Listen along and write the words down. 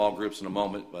Small groups in a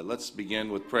moment, but let's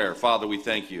begin with prayer. Father, we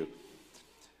thank you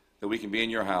that we can be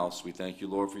in your house. We thank you,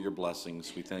 Lord, for your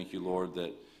blessings. We thank you, Lord,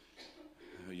 that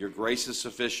your grace is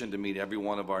sufficient to meet every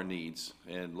one of our needs.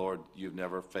 And Lord, you've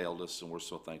never failed us, and we're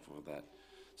so thankful for that.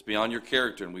 It's beyond your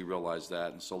character, and we realize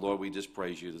that. And so, Lord, we just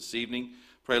praise you this evening.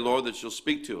 Pray, Lord, that you'll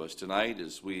speak to us tonight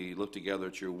as we look together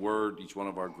at your word, each one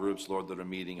of our groups, Lord, that are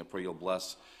meeting. I pray you'll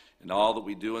bless in all that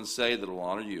we do and say that will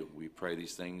honor you. We pray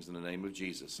these things in the name of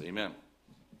Jesus. Amen.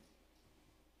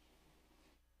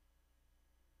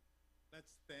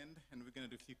 Let's stand, and we're going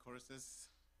to do a few choruses.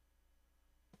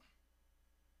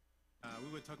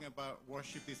 We were talking about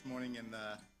worship this morning, and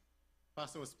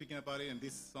Pastor was speaking about it, and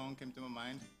this song came to my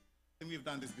mind. I think we've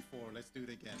done this before. Let's do it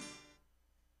again.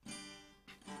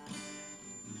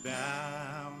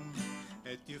 Down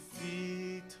at your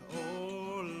feet,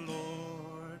 oh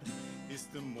Lord, is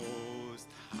the most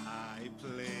high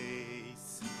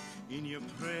place. In your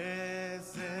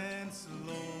presence,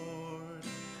 Lord,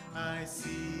 I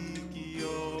seek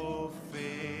your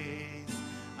face.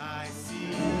 I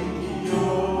seek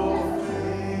your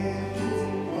face.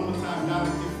 One more time, down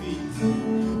at your feet.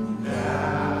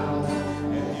 Down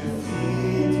at your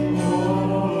feet, oh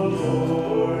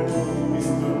Lord, is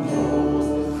the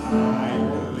most high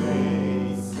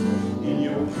place. In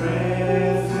your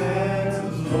presence,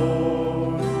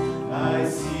 Lord, I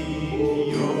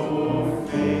seek your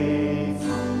face.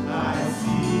 I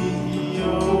seek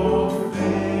your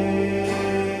face.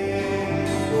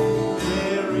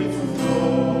 There is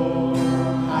no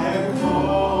higher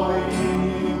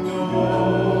calling, no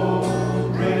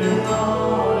greater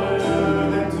honor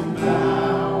than to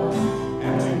bow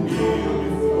and to kneel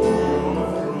before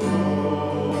your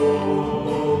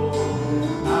throne.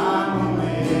 I'm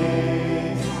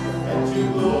amazed at your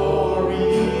glory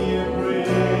and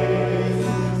grace.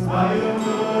 By your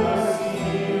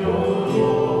mercy, O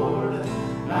Lord,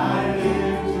 I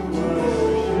live to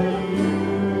worship you.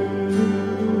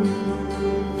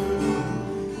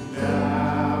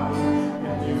 Down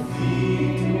at your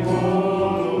feet, O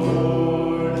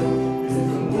Lord, is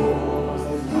the most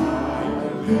high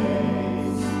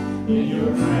place. In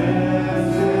your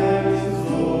presence,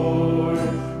 Lord,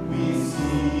 we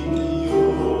seek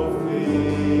your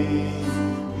face.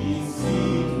 We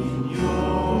seek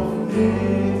your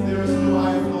face. There is no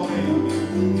higher calling.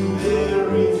 There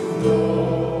is no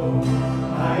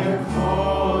higher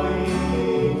calling.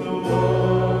 No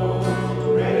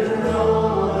greater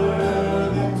honor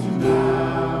than to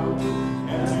bow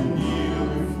and to kneel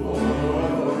before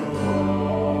your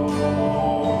throne.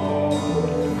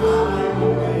 I'm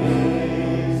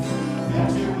amazed at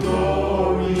your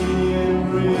glory and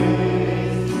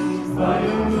grace. By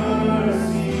your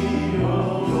mercy, O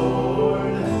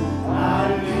Lord, I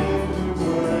live to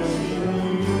worship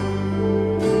you.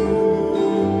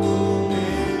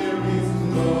 There is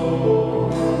no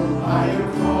higher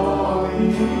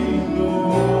calling, no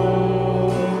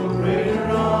greater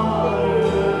honor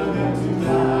than to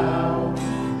bow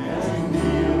and to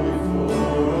kneel before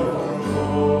your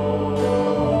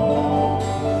throne.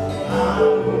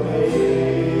 I'm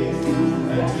amazed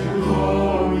at your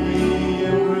glory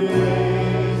and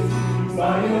grace.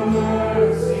 By your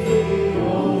mercy, O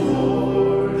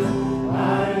Lord,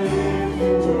 I live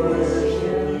to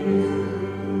worship you.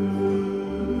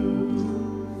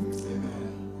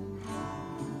 Amen.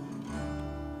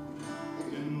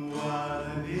 And what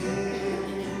a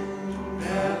day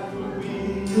that will be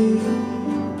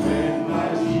when my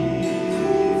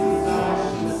Jesus I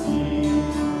shall see,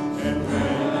 and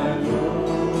when I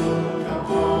look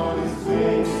upon his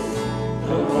face,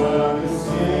 the world is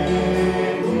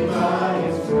saved by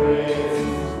his grace.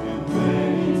 And when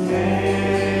he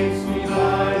takes me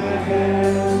by the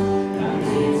hand and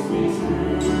leads me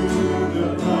through the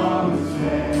promised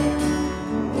land,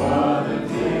 what a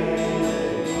day,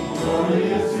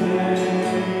 glorious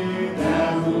day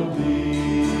that will be.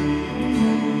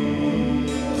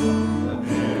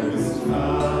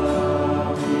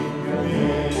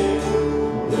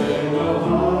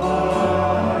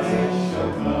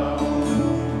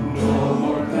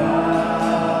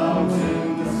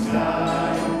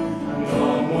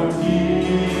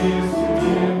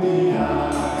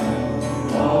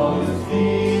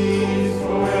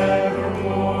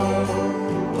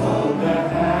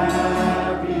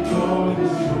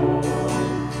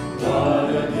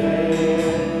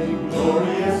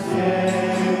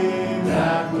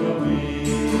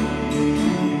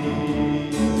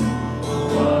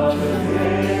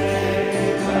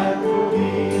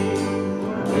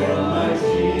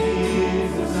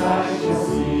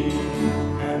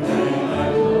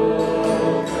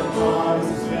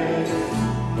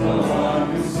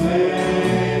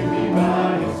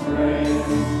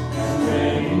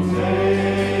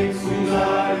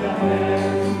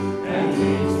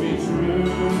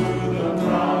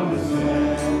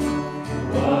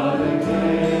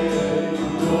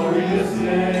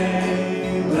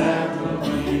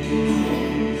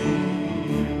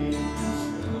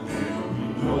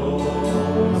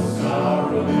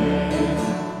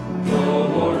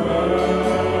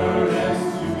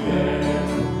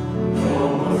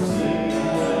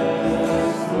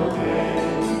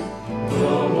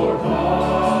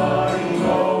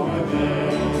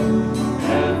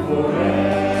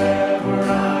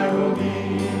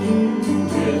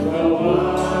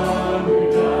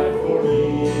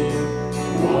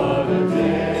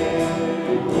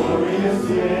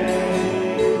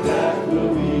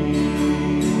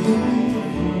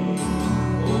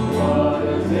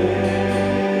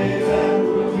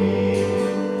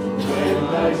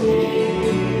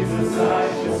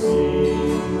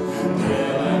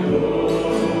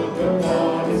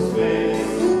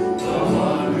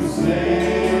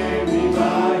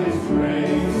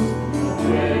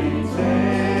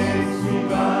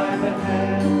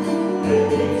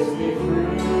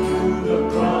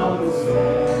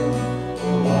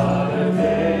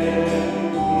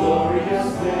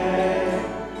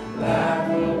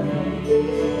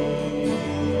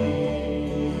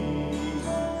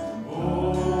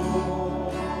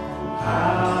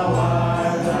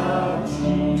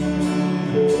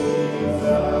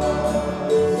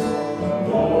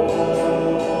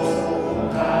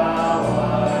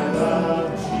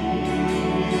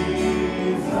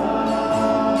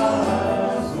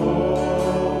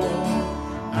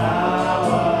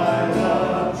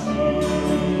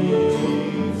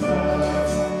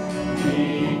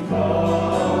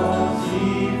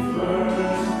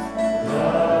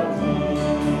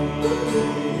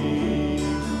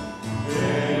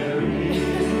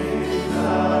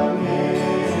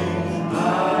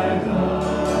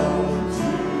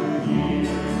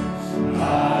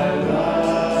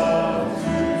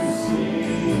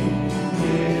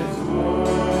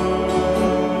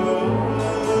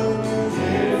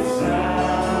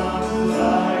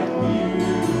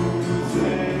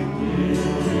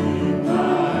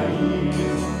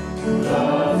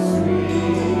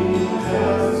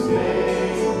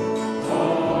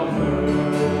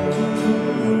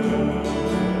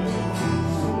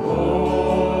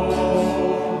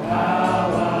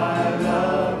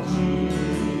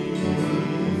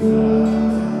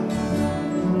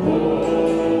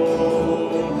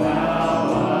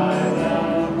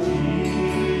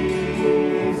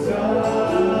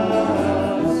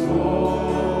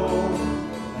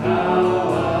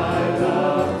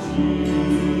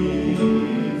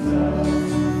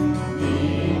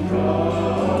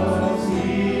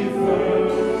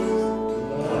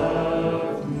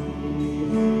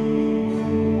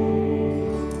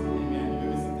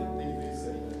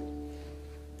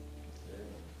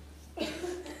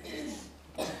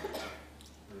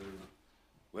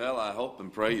 hope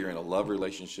and pray you're in a love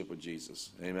relationship with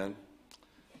Jesus. Amen.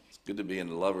 It's good to be in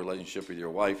a love relationship with your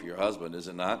wife, your husband, is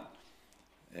it not?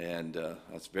 And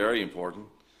that's very important.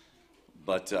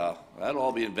 But that'll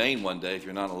all be in vain one day if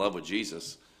you're not in love with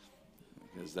Jesus,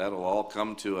 because that'll all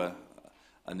come to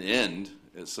an end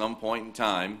at some point in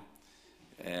time.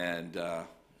 And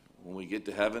when we get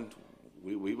to heaven,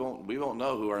 we won't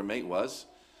know who our mate was,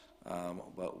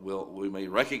 but we may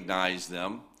recognize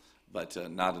them, but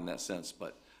not in that sense.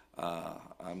 But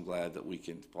I'm glad that we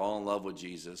can fall in love with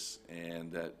Jesus,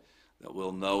 and that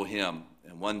we'll know him,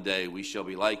 and one day we shall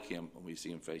be like him when we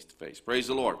see him face to face. Praise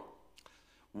the Lord.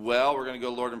 Well, we're going to go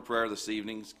to Lord in prayer this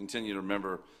evening. Continue to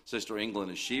remember Sister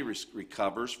England as she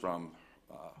recovers from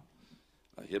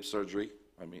a hip surgery.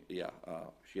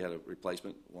 She had a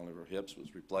replacement. One of her hips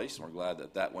was replaced, and we're glad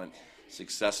that went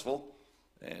successful,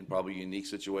 and probably a unique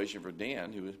situation for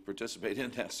Dan, who participated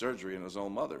in that surgery in his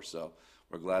own mother. So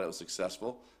we're glad it was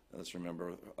successful. Let's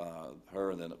remember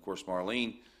her, and then, of course,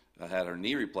 Marlene had her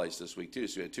knee replaced this week, too.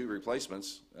 So we had 2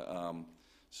 replacements.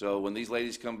 So when these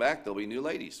ladies come back, they'll be new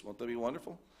ladies. Won't that be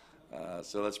wonderful?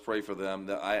 So let's pray for them.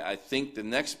 I think the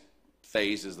next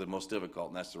phase is the most difficult,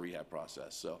 and that's the rehab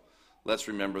process. So let's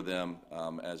remember them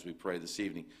as we pray this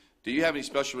evening. Do you have any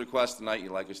special requests tonight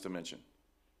you'd like us to mention?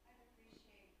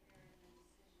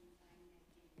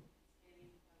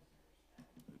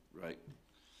 Right.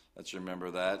 Let's remember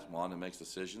that. Wanda makes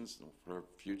decisions for her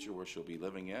future, where she'll be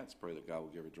living at. Let's pray that God will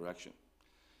give her direction.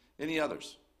 Any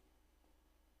others?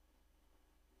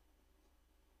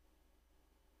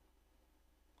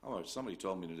 Oh, somebody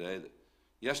told me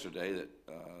yesterday that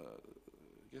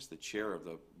I guess the chair of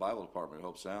the Bible department at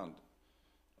Hope Sound,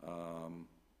 I don't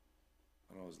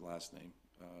know his last name,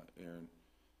 Aaron,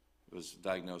 was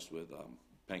diagnosed with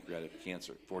pancreatic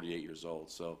cancer at 48 years old.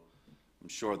 So I'm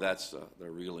sure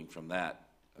they're reeling from that.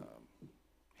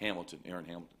 Aaron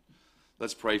Hamilton.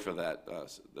 Let's pray for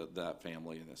that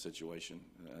family and that situation.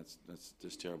 That's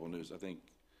just terrible news. I think,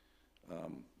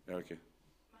 Erica.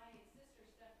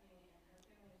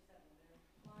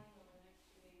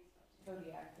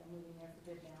 Kodiak, they're moving there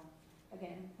for good now,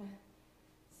 again.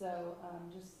 So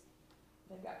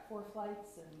they've got 4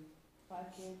 flights and 5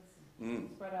 kids,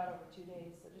 spread out over 2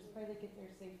 days. So just pray they get there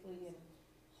safely, and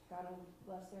God will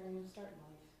bless their new start in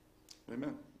life.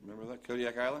 Amen. Remember that,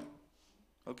 Kodiak Island?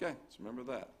 Okay, let's remember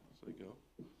that. So you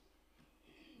go.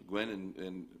 Gwen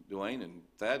and Dwayne and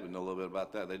Thad would know a little bit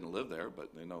about that. They didn't live there,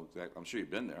 but they know exactly. I'm sure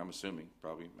you've been there, I'm assuming,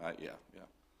 probably. Yeah.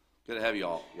 Good to have you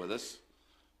all with us.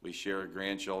 We share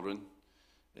grandchildren,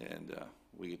 and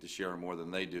we get to share more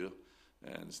than they do.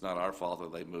 And it's not our fault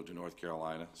that they moved to North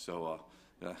Carolina. So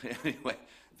anyway,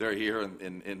 they're here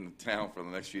in town for the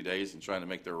next few days and trying to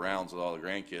make their rounds with all the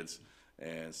grandkids.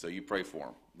 And so you pray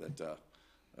for them that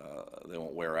they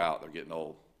won't wear out. They're getting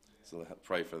old. So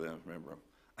pray for them. Remember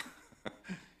them.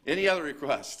 Any other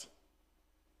requests?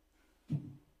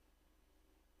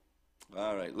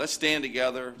 All right. Let's stand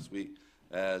together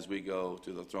as we go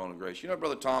to the throne of grace. You know,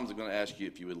 Brother Tom's going to ask you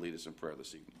if you would lead us in prayer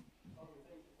this evening. Father,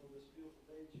 thank you for this beautiful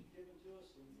day that you've given to us,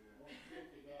 and want to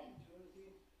thank you for the opportunity,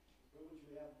 the privilege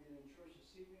we have being in church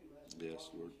this evening. We ask you,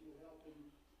 Yes, Father, Lord. that you would help in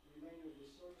the remainder of the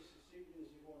service this evening as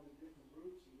we go into different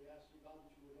groups, and we ask you, God,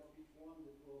 that you would help each one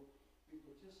that will be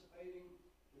participating.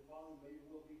 Your Father, may your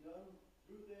will be done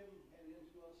through them and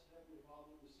into us, Heavenly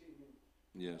Father, this evening.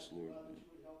 Yes, ask Lord. You, God, that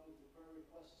you would help with the prayer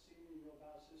request this evening. You know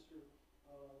about Sister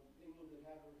England that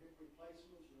had her hip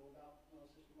replacement. You know about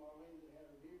Sister Marlene that had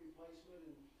her knee replacement,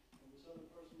 and this other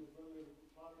person that Brother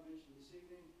Potter mentioned this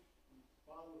evening. And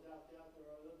Father, without doubt, there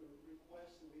are other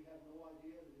requests that we have no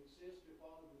idea that exist, dear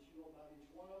Father, but you know about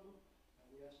each one of them. And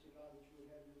we ask you, God, that you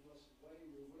would have your blessed way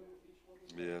and your will with each one of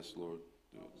them. Yes, Lord.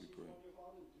 Do it, we pray. Dear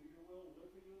Father, do your will, live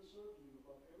for you and serve you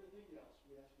above everything else.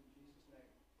 We ask in Jesus' name.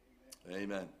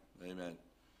 Amen. Amen.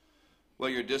 Well,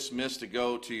 you're dismissed to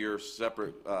go to your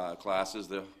separate classes.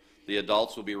 The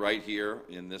adults will be right here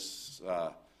in this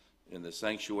in the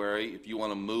sanctuary. If you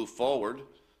want to move forward,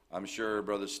 I'm sure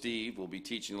Brother Steve will be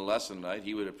teaching the lesson tonight.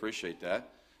 He would appreciate that.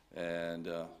 And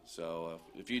so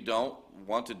if you don't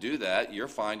want to do that, you're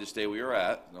fine to stay where you're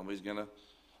at. Nobody's going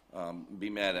to be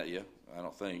mad at you, I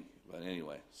don't think. But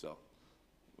anyway,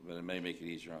 but it may make it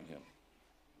easier on him.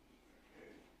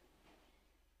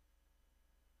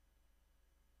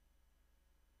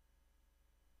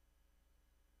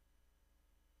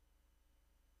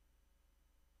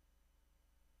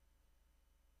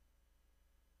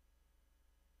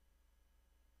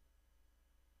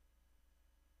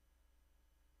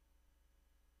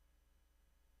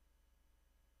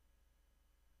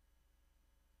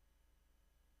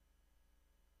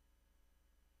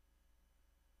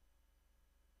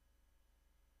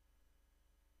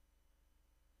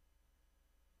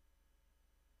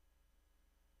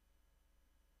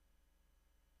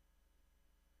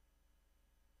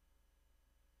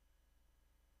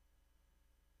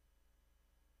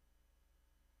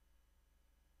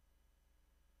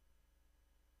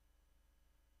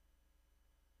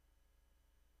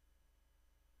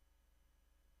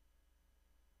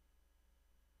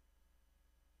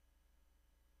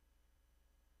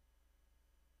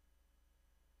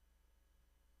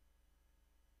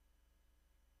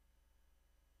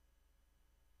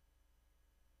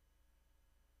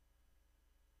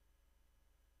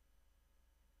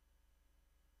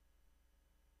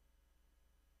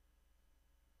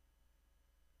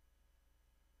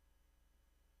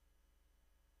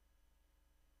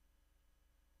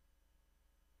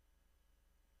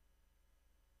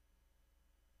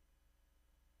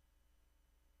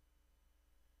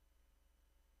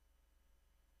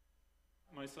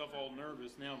 myself all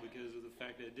nervous now because of the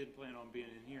fact that I did plan on being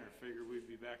in here. I figured we'd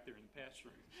be back there in the past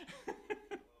room.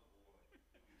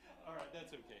 All right,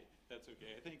 that's okay. That's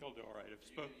okay. I think I'll do all right. You're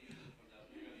going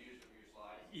to use it from your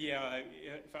slides? Yeah,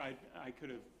 if I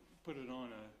could have put it on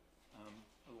a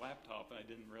laptop. I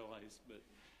didn't realize, but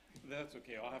that's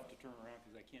okay. I'll have to turn around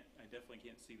because I definitely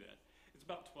can't see that. It's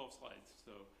about 12 slides.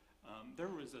 So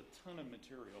there was a ton of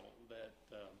material that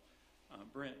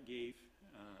Brent gave,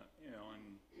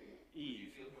 on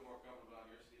Eve. Do you feel more comfortable on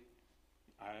your seat?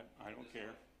 I don't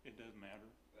care. It doesn't matter.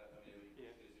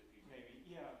 Yeah. Maybe,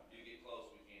 yeah. You get close,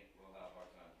 we'll have a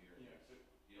hard time hearing you.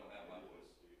 You don't have my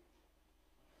voice. It's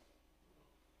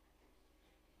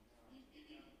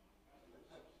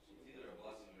either a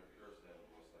blessing or a curse to have a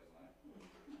voice like mine.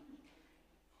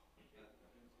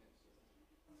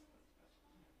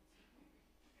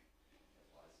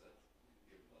 That's why I said,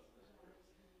 give a blessing or a curse.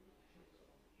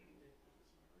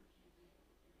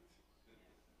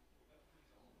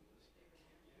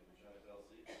 Try to tell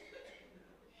see.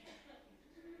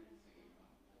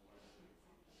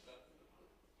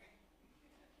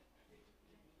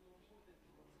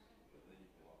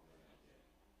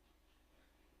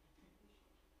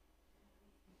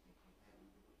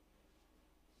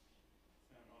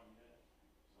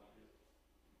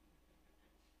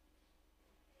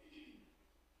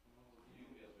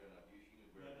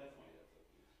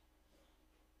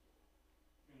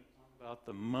 About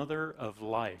the mother of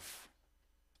life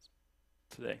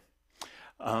today.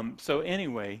 So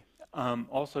anyway,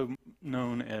 also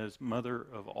known as mother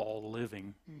of all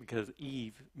living, because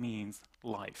Eve means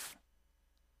life.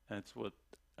 That's what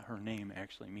her name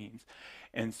actually means.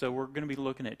 And so we're going to be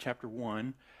looking at chapter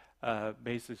 1,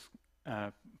 pages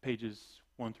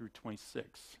 1 through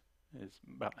 26 is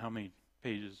about how many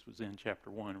pages was in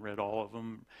chapter 1. Read all of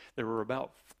them. There were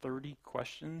about 30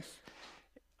 questions.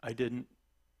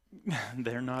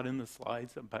 They're not in the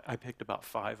slides, but I picked about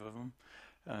 5 of them.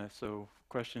 So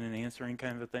question and answering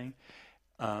kind of a thing.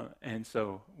 And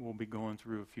so we'll be going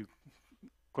through a few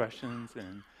questions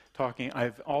and talking.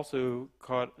 I've also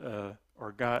got a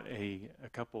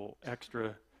couple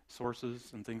extra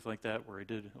sources and things like that where I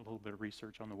did a little bit of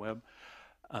research on the web.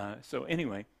 So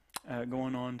anyway,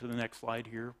 going on to the next slide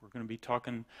here, we're going to be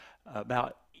talking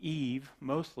about Eve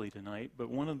mostly tonight, but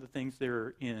one of the things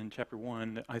there in chapter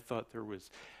 1 that I thought there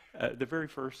was, the very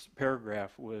first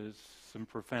paragraph was some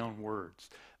profound words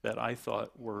that I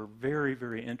thought were very,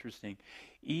 very interesting.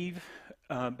 Eve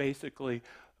basically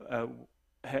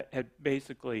had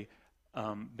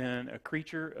been a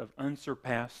creature of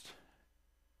unsurpassed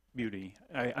beauty.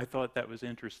 I thought that was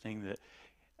interesting that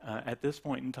at this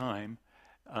point in time,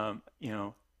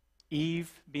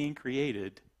 Eve being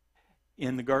created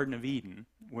in the Garden of Eden,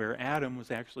 where Adam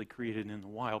was actually created in the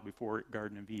wild before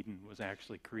Garden of Eden was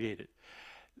actually created.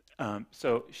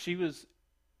 So she was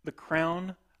the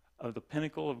crown of the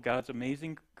pinnacle of God's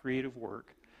amazing creative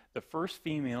work. The first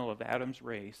female of Adam's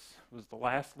race was the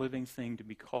last living thing to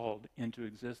be called into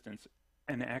existence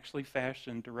and actually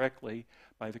fashioned directly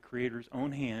by the Creator's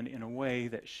own hand in a way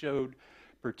that showed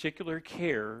particular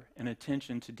care and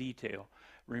attention to detail.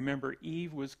 Remember,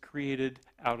 Eve was created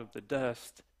out of the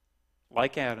dust,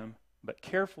 like Adam, but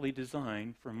carefully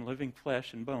designed from living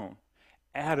flesh and bone.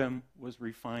 Adam was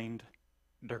refined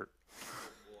dirt.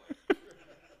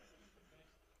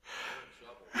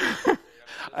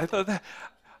 I thought that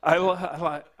I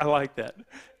like that.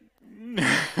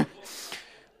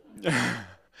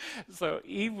 So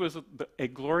Eve was a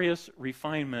glorious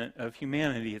refinement of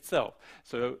humanity itself.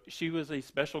 So she was a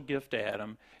special gift to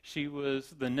Adam. She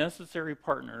was the necessary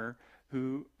partner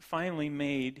who finally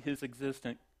made his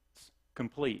existence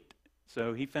complete.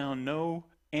 So he found no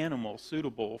animal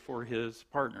suitable for his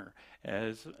partner,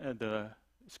 as the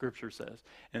Scripture says.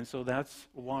 And so that's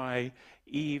why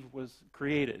Eve was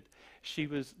created. She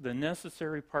was the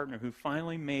necessary partner who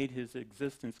finally made his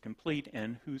existence complete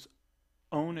and whose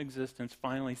own existence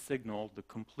finally signaled the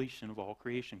completion of all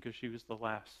creation, because she was the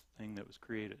last thing that was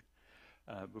created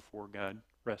before God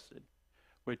rested,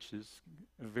 which is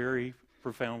very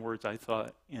profound words, I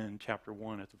thought, in chapter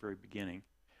 1 at the very beginning.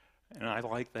 And I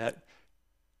like that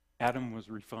Adam was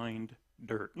refined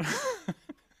dirt.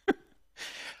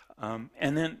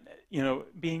 And then,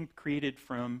 being created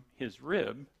from his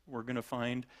rib, we're going to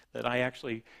find that I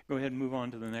actually, go ahead and move on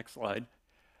to the next slide.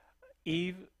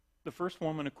 Eve, the first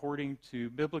woman according to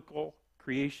biblical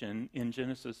creation in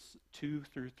Genesis 2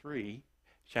 through 3,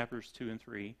 chapters 2 and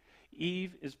 3,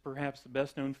 Eve is perhaps the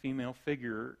best known female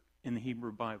figure in the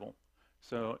Hebrew Bible.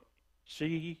 So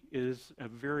she is a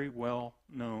very well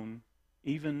known,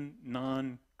 even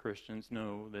non-Christians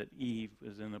know that Eve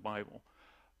is in the Bible.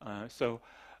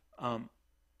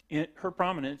 her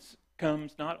prominence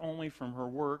comes not only from her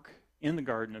work in the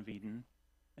Garden of Eden,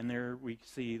 and there we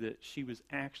see that she was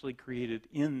actually created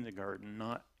in the garden,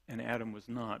 and Adam was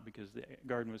not, because the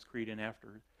garden was created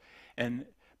after.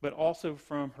 But also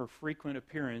from her frequent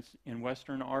appearance in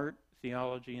Western art,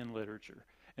 theology, and literature.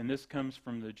 And this comes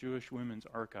from the Jewish Women's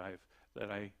Archive that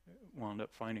I wound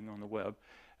up finding on the web.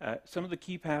 Some of the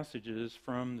key passages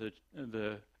from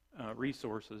the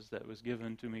resources that was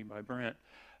given to me by Brent,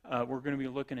 we're going to be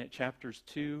looking at chapters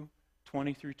 2,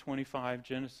 20 through 25,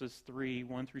 Genesis 3,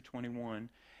 1 through 21,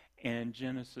 and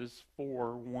Genesis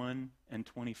 4, 1 and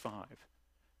 25.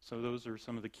 So those are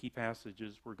some of the key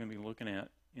passages we're going to be looking at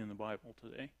in the Bible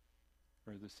today,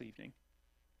 or this evening.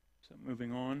 So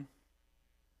moving on.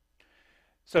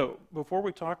 So before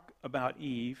we talk about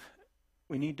Eve,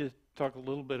 we need to talk a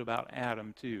little bit about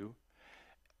Adam too.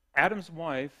 Adam's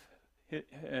wife,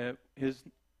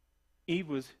 Eve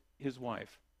was his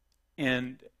wife.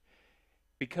 And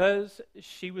because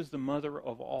she was the mother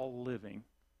of all living,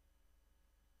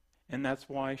 and that's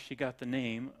why she got the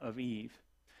name of Eve.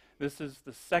 This is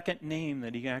the second name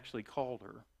that he actually called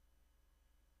her.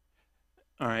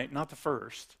 All right, not the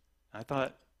first. I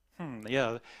thought,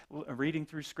 reading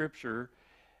through Scripture,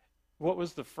 what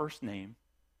was the first name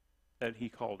that he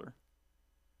called her?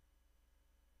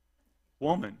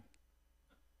 Woman.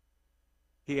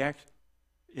 He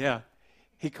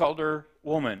called her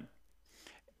woman.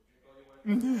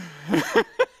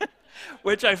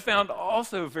 Which I found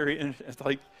also very interesting. It's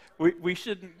like, we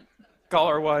shouldn't call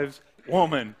our wives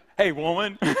woman. Hey,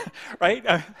 woman, right?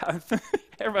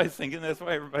 Everybody's thinking that's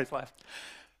why everybody's laughing.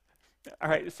 All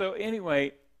right, so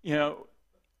anyway,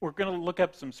 we're going to look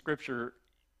up some Scripture.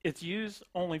 It's used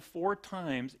only 4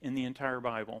 times in the entire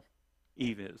Bible,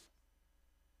 Eve is.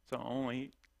 So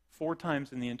only 4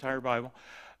 times in the entire Bible.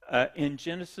 In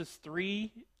Genesis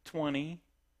 3:20,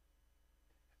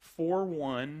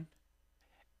 4:1,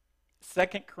 2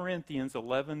 Corinthians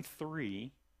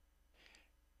 11:3,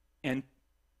 and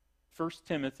 1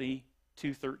 Timothy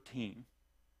 2:13.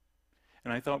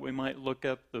 And I thought we might look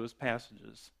up those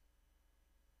passages.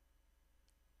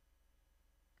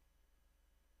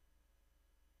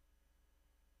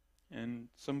 And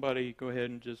somebody go ahead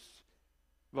and just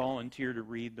volunteer to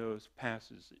read those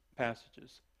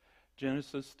passages.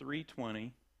 Genesis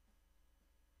 3:20.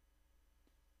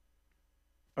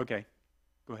 Okay,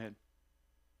 go ahead.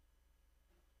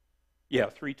 Yeah,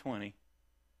 3:20.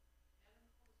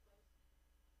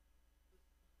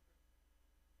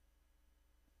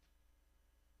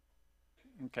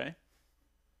 Okay.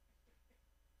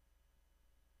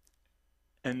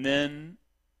 And then,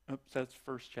 that's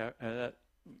first chapter.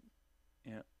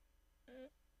 Yeah.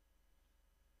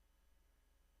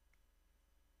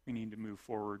 We need to move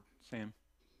forward, Sam.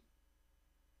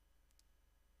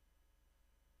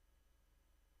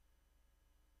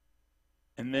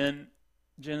 And then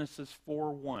Genesis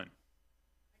 4:1.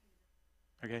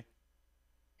 Okay.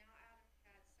 Now Adam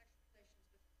had sexual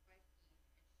relations with his wife Eve,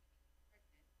 and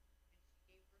she became pregnant, and she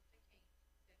gave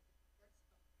birth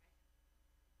to Cain,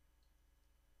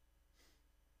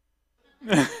 who said, "The Lord spoke by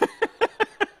him."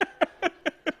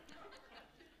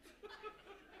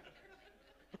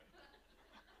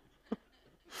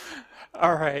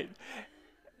 All right.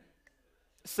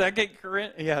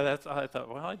 That's I thought.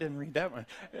 Well, I didn't read that one.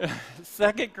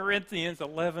 2 Corinthians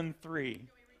 11:3.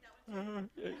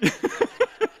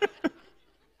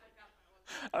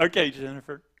 Okay,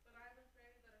 Jennifer. But I am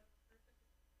afraid that if the person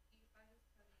could eat by his cunning,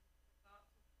 the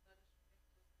thoughts of the flesh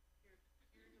may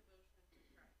disappear devotion to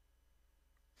Christ.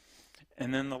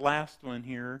 And then the last one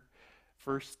here,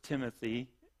 1 Timothy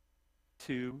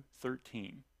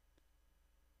 2:13.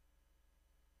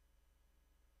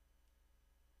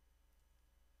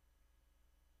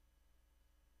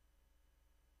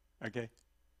 Okay.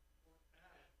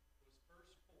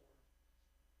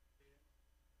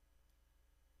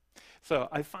 So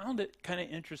I found it kind of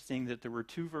interesting that there were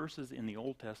 2 verses in the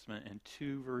Old Testament and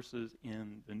 2 verses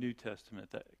in the New Testament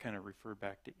that kind of refer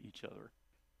back to each other.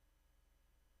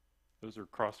 Those are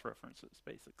cross-references,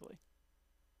 basically.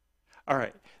 All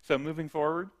right, so moving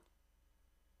forward.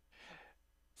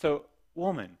 So,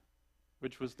 woman,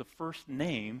 which was the first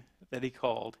name that he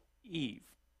called Eve.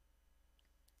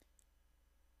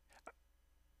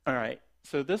 All right,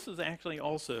 so this is actually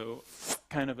also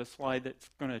kind of a slide that's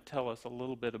going to tell us a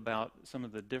little bit about some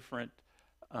of the different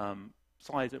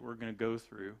slides that we're going to go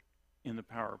through in the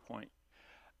PowerPoint.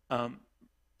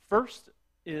 First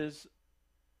is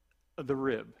the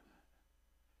rib.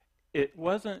 It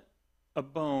wasn't a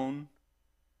bone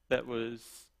that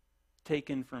was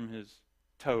taken from his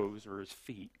toes or his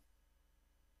feet.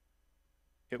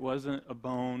 It wasn't a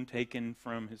bone taken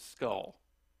from his skull.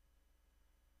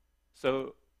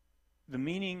 So the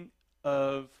meaning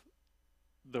of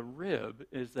the rib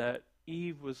is that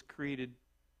Eve was created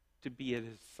to be at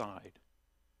his side.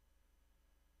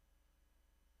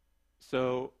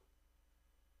 So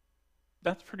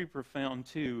that's pretty profound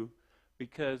too,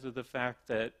 because of the fact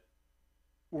that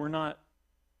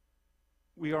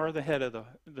we are the head of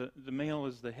the male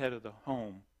is the head of the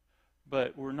home,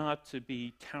 but we're not to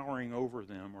be towering over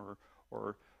them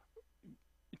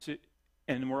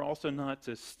and we're also not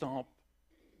to stomp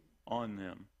on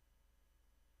them.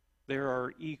 They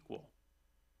are equal,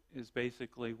 is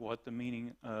basically what the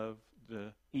meaning of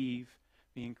the Eve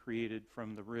being created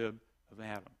from the rib of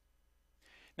Adam.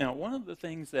 Now, one of the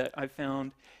things that I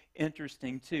found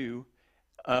interesting too,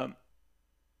 and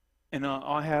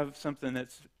I'll have something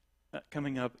that's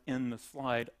coming up in the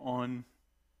slide on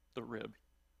the rib.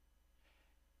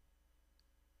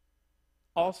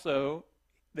 Also,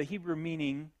 the Hebrew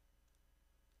meaning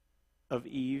of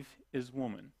Eve is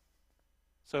woman.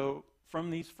 So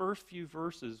from these first few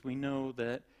verses, we know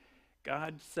that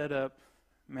God set up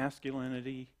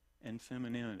masculinity and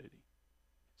femininity.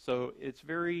 So it's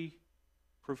very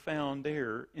profound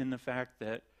there in the fact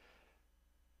that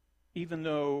even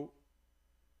though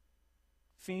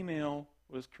female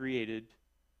was created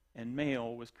and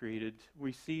male was created,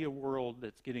 we see a world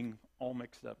that's getting all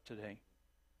mixed up today.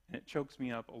 And it chokes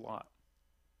me up a lot.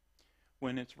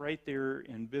 When it's right there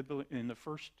in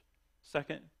the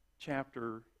second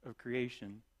chapter of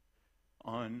creation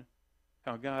on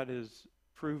how God has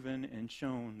proven and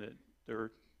shown that there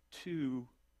are two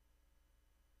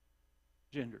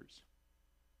genders.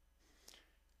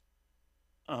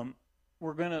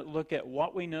 We're going to look at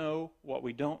what we know, what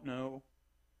we don't know,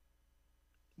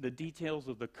 the details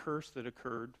of the curse that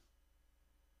occurred,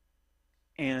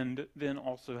 and then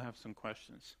also have some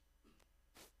questions.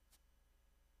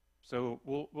 So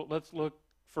let's look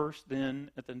first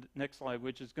then at the next slide,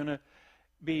 which is going to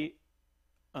be,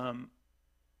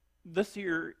 this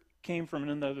here came from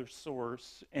another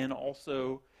source, and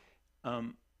also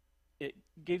it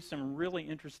gave some really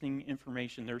interesting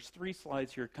information. There's 3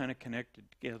 slides here kind of connected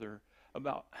together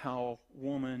about how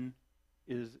woman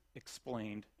is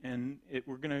explained. And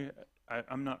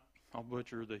I'll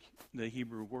butcher the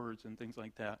Hebrew words and things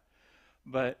like that.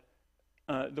 But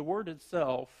the word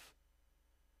itself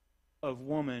of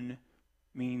woman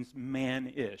means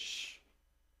man-ish.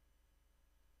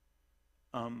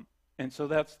 And so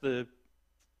that's the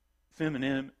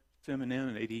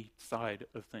femininity side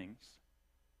of things.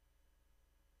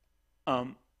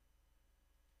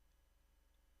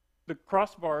 The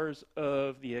crossbars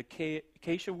of the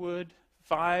acacia wood,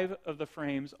 5 of the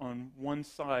frames on one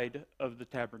side of the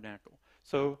tabernacle.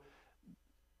 So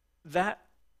that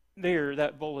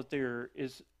bullet there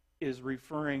is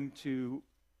referring to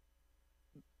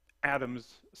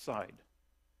Adam's side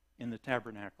in the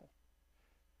tabernacle.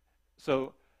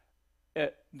 So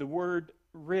the word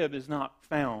rib is not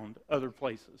found other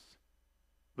places,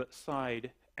 but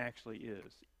side actually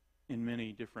is in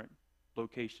many different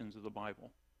locations of the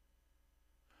Bible.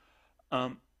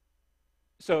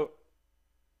 So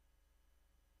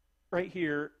right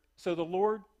here, so the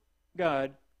Lord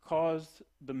God caused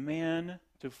the man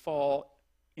to fall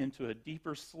into a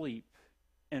deeper sleep,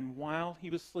 and while he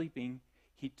was sleeping,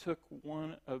 he took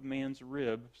one of man's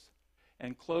ribs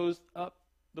and closed up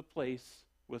the place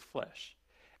with flesh.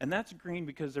 And that's green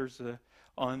because there's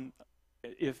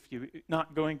if you're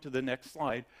not going to the next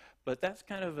slide, but that's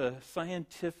kind of a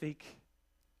scientific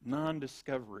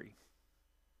non-discovery.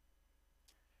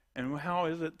 And how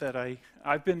is it that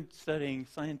I've been studying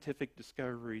scientific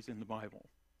discoveries in the Bible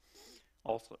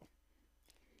also.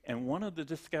 And one of the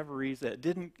discoveries that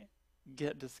didn't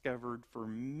get discovered for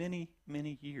many,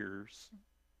 many years,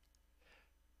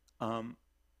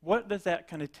 what does that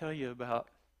kind of tell you about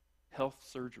health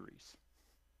surgeries?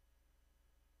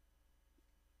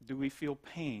 Do we feel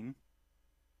pain?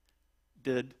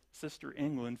 Did Sister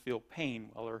England feel pain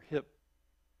while her hip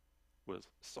was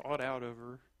sawed out of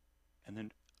her and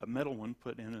then a metal one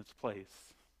put in its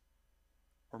place?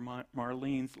 Or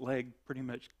Marlene's leg pretty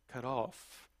much cut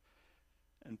off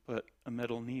and put a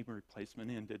metal knee replacement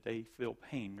in. Did they feel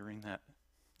pain during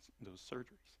those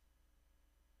surgeries?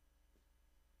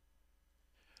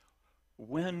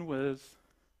 When was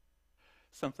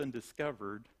something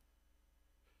discovered,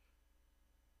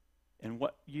 and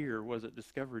what year was it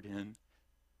discovered in,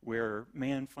 where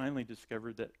man finally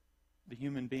discovered that the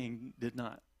human being did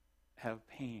not have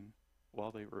pain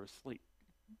while they were asleep?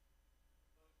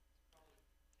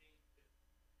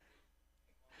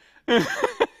 All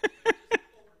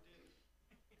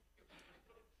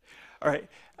right,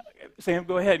 Sam,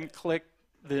 go ahead and click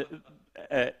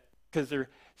because they're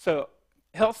so.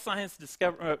 health science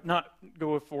discover, not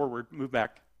go forward, move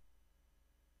back,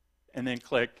 and then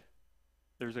click.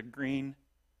 There's a green.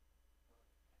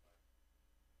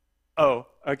 Oh,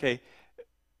 okay.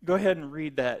 Go ahead and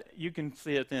read that. You can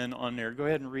see it then on there. Go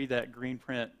ahead and read that green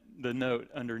print, the note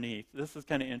underneath. This is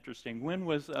kind of interesting. When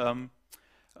was, I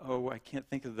can't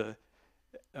think of the,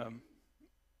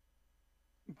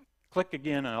 click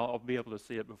again and I'll be able to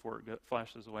see it before it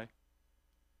flashes away.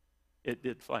 It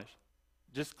did flash.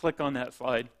 Just click on that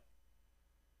slide.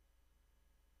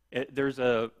 There's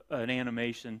an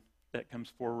animation that comes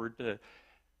forward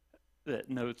that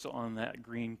notes on that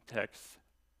green text.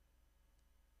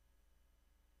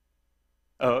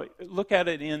 Oh, look at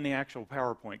it in the actual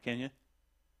PowerPoint, can you?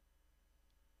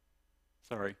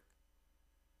 Sorry.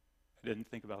 I didn't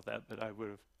think about that, but I would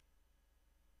have.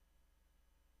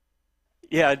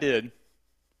 Yeah, I did.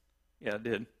 Yeah, I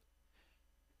did.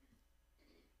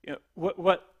 You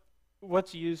know,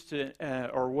 what's used to,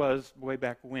 or was way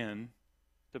back when,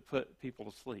 to put people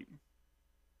to sleep?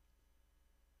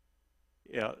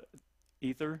 Yeah,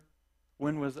 ether.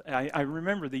 When was, I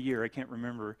remember the year, I can't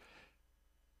remember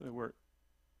the word.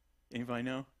 Anybody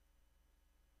know?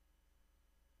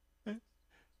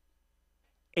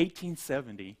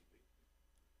 1870.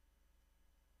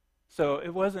 So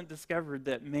it wasn't discovered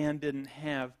that man didn't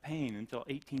have pain until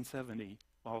 1870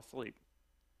 while asleep.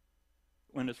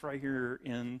 When it's right here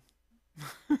in,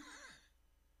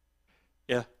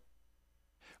 yeah.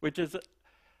 Which is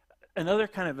another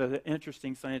kind of an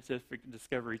interesting scientific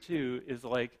discovery too, is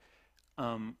like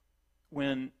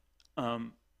when a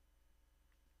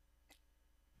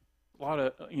lot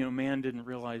of, man didn't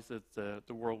realize that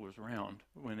the world was round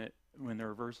when there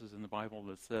are verses in the Bible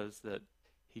that says that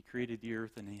he created the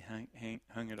earth and he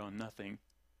hung it on nothing.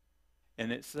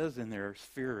 And it says in there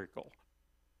spherical.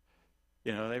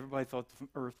 Everybody thought the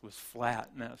earth was flat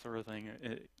and that sort of thing.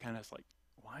 It kind of is like,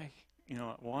 why?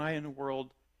 Why in the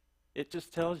world? It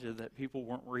just tells you that people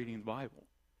weren't reading the Bible,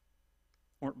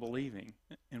 weren't believing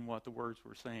in what the words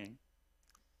were saying.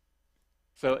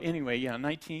 So anyway,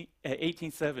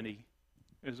 1870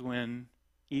 is when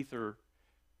ether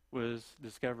was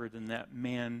discovered and that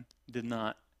man did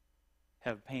not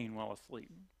have pain while asleep.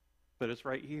 But it's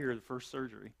right here, the first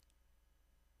surgery.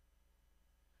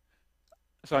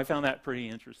 So I found that pretty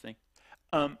interesting.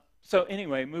 So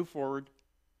anyway, move forward.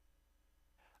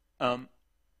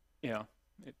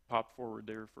 It popped forward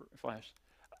there for a flash.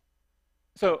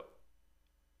 So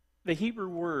the Hebrew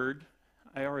word,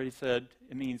 I already said,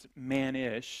 it means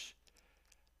man-ish.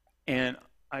 And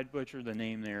I'd butcher the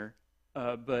name there.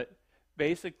 But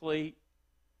basically,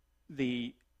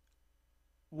 the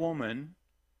woman,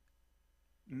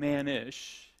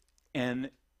 man-ish, and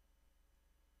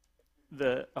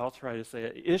I'll try to say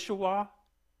it, Ishwa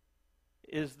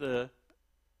is the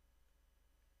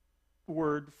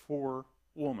word for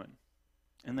woman.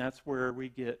 And that's where we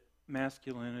get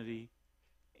masculinity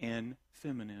and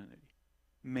femininity,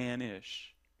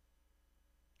 man-ish.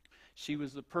 She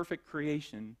was the perfect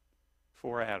creation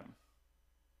for Adam.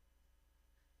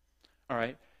 All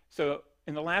right, so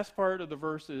in the last part of the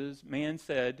verses, man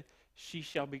said, she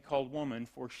shall be called woman,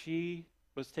 for she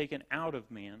was taken out of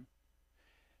man.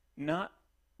 Not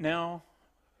now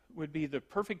would be the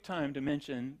perfect time to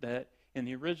mention that in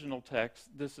the original text,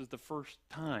 this is the first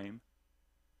time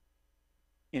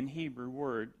in Hebrew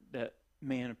word that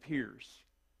man appears.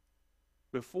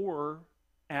 Before,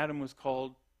 Adam was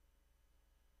called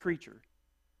creature.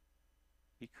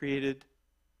 He created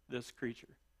this creature.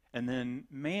 And then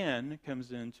man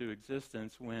comes into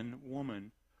existence when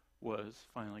woman was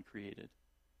finally created.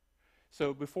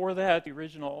 So before that, the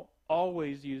original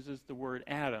always uses the word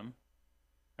Adam,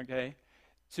 okay,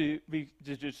 to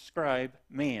describe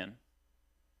man.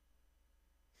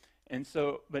 And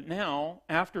so, but now,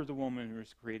 after the woman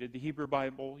was created, the Hebrew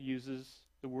Bible uses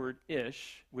the word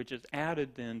ish, which is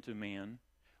added then to man,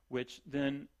 which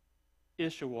then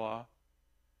Ishwa,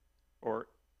 or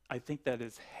I think that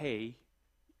is hey,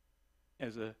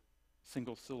 as a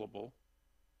single syllable,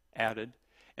 added.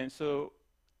 And so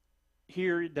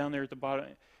here, down there at the bottom,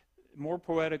 more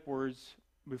poetic words,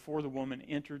 before the woman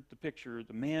entered the picture,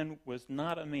 the man was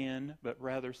not a man, but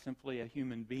rather simply a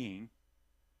human being.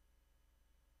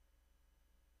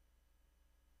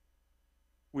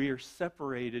 We are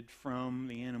separated from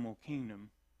the animal kingdom,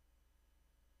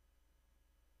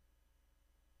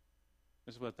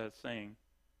 is what that's saying.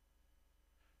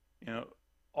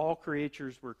 All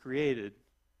creatures were created,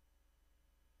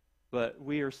 but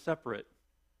we are separate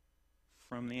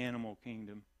from the animal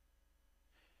kingdom.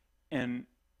 And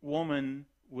woman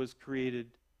was created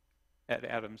at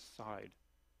Adam's side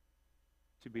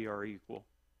to be our equal.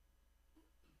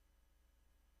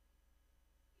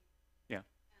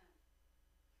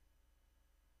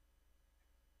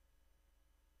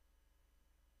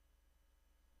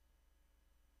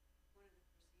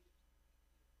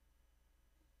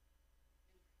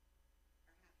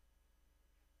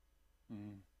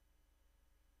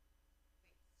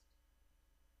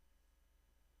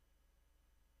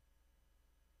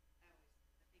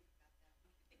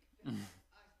 because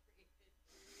I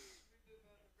created remove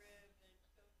on the rib, and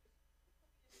so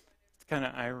just It's kind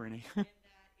of irony. and that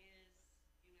is,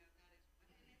 you know, that is one,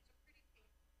 and it's a pretty painful procedure.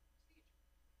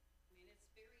 I mean,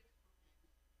 it's very common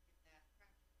in that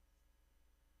practice.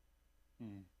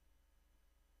 Hmm.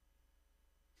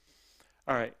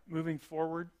 All right, moving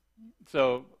forward.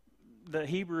 So the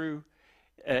Hebrew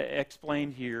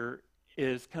explained here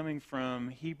is coming from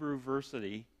Hebrew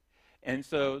Versity. And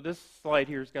so this slide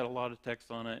here has got a lot of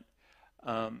text on it,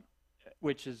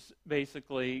 which is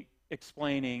basically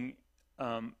explaining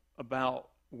about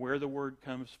where the word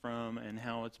comes from and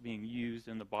how it's being used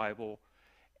in the Bible.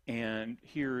 And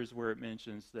here is where it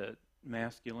mentions that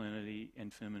masculinity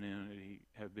and femininity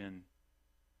have been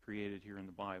created here in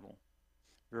the Bible,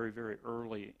 very, very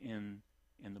early in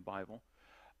the Bible.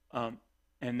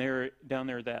 And there, down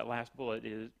there, that last bullet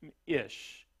is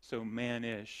ish, so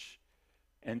man-ish.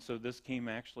 And so this came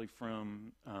actually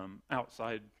from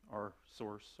outside our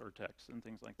source, our text, and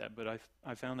things like that. But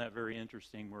I found that very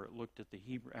interesting, where it looked at the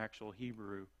actual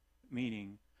Hebrew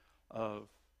meaning of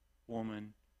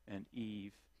woman and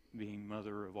Eve being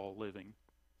mother of all living.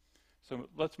 So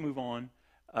let's move on.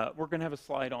 We're going to have a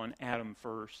slide on Adam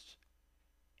first,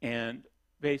 and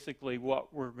basically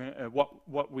what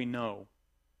we know.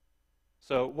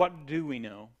 So what do we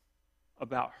know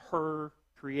about her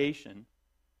creation?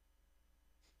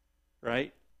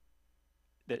 Right?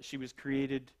 That she was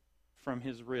created from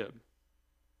his rib.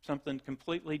 Something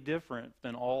completely different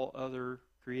than all other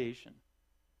creation.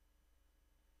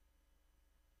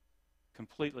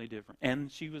 Completely different.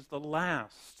 And she was the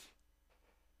last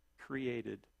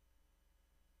created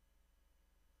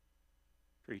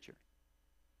creature.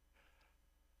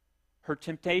 Her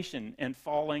temptation and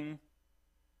falling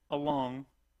along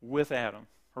with Adam,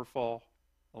 her fall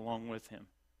along with him.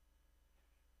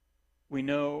 We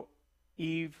know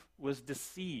Eve was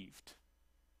deceived.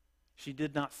 She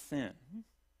did not sin.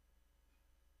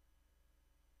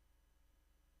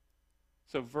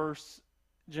 So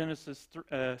Genesis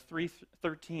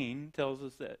 3:13 tells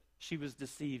us that she was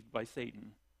deceived by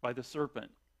Satan, by the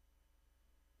serpent.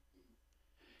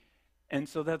 And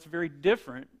so that's very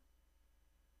different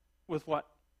with what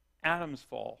Adam's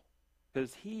fall,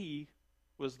 because he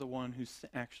was the one who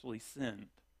actually sinned,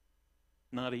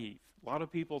 not Eve. A lot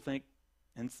of people think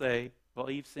and say, well,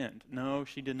 Eve sinned. No,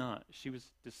 she did not. She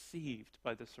was deceived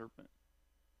by the serpent.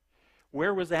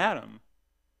 Where was Adam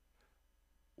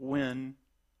when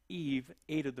Eve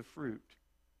ate of the fruit?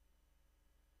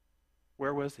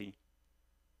 Where was he?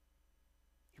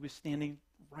 He was standing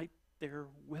right there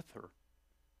with her.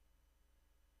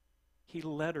 He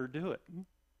let her do it.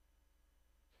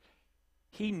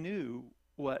 He knew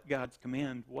what God's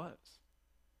command was.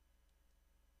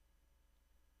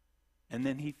 And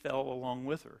then he fell along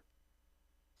with her.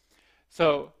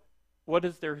 So, what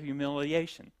is their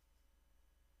humiliation?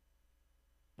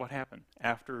 What happened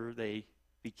after they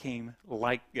became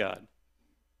like God?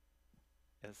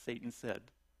 As Satan said,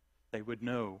 they would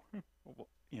know,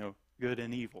 good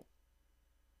and evil.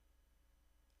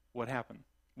 What happened?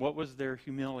 What was their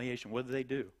humiliation? What did they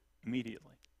do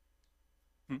immediately?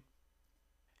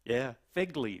 Yeah,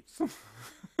 fig leaves.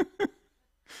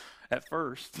 At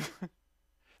first.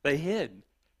 They hid.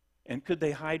 And could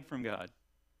they hide from God?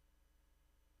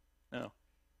 No.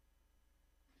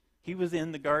 He was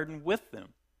in the garden with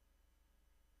them.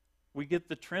 We get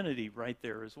the Trinity right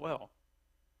there as well.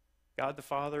 God the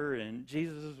Father and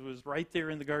Jesus was right there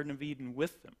in the Garden of Eden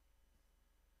with them.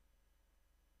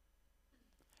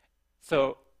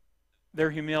 So their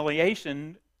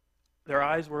humiliation, their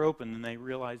eyes were open and they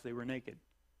realized they were naked.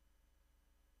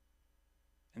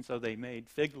 And so they made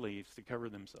fig leaves to cover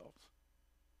themselves.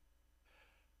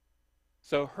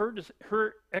 So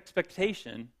her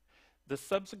expectation, the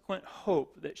subsequent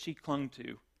hope that she clung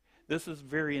to, this is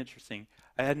very interesting.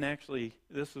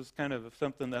 This was kind of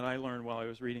something that I learned while I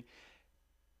was reading.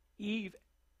 Eve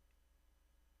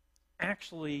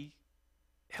actually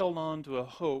held on to a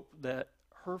hope that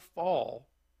her fall,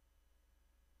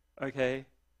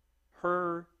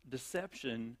 her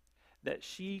deception that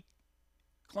she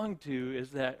clung to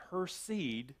is that her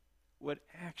seed would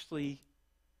actually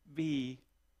be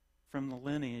from the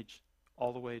lineage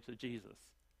all the way to Jesus.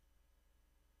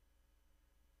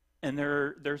 And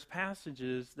there's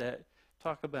passages that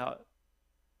talk about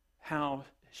how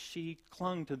she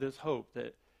clung to this hope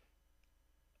that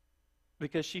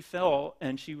because she fell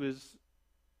and she was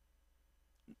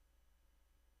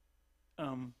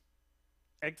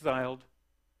exiled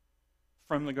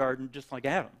from the garden just like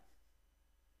Adam.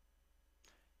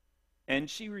 And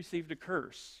she received a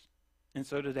curse. And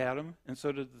so did Adam, and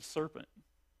so did the serpent.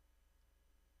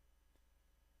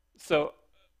 So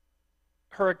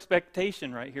her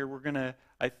expectation right here, we're going to,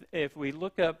 if we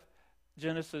look up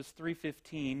Genesis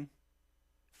 3:15,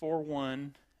 4:1,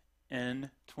 and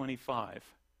 25,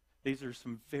 these are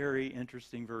some very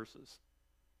interesting verses.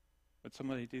 Would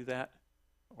somebody do that?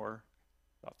 Or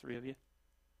about three of you?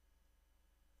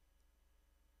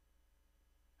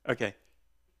 Okay.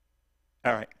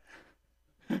 All right.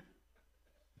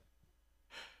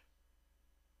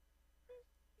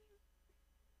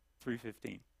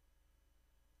 3:15.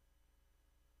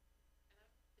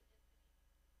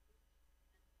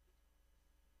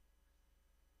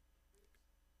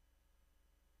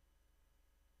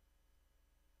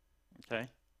 Okay.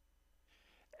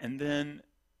 And then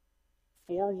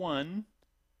 4:1.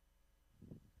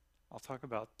 I'll talk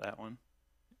about that one.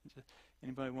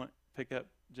 Anybody want to pick up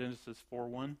Genesis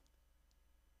 4:1?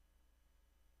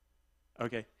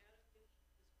 Okay.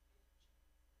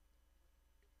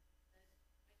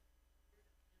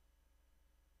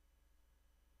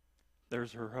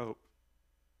 There's her hope.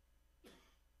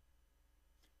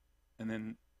 And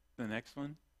then the next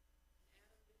one.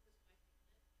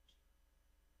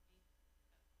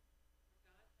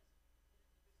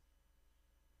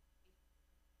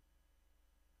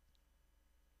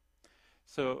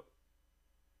 So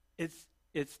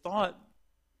it's thought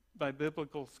by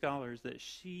biblical scholars that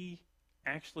she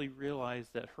actually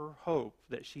realized that her hope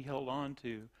that she held on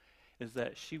to is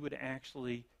that she would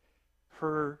actually,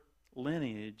 her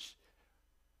lineage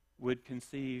would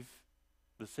conceive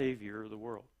the Savior of the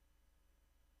world.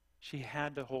 She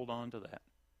had to hold on to that.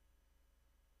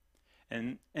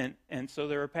 And so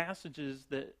there are passages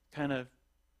that kind of,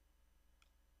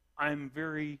 I'm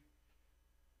very,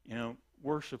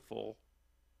 worshipful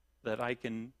that I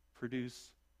can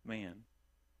produce man.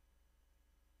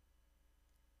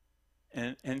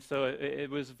 And so it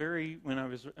was very, when I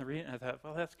was reading, I thought,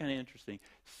 well, that's kind of interesting.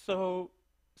 So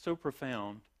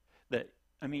profound that,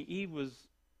 Eve was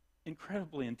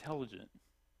incredibly intelligent.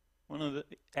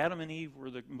 Adam and Eve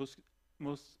were the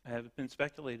most have been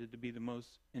speculated to be the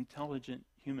most intelligent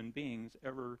human beings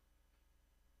ever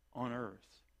on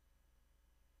earth.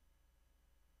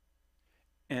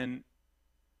 And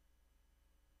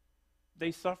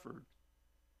they suffered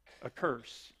a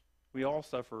curse. We all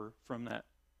suffer from that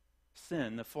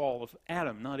sin, the fall of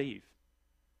Adam, not Eve.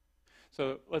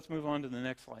 So let's move on to the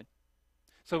next slide.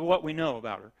 So what we know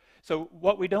about her. So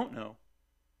what we don't know.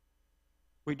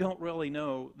 We don't really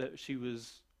know that she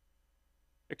was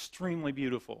extremely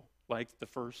beautiful, like the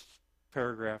first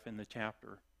paragraph in the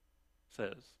chapter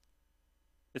says.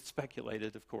 It's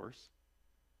speculated, of course.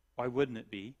 Why wouldn't it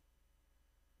be?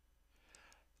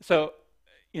 So,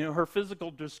 her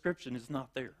physical description is not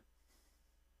there.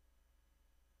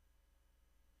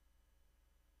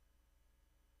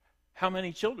 How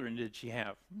many children did she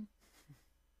have?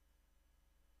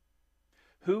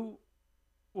 Who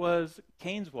was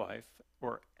Cain's wife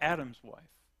or Adam's wife?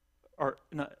 Or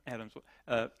not Adam's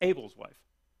wife, Abel's wife.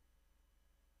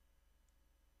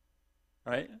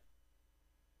 Right?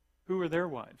 Who were their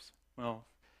wives? Well,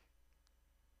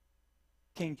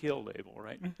 Cain killed Abel,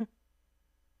 right?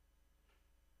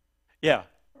 Yeah,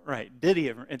 right. Did he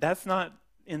ever? That's not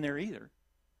in there either.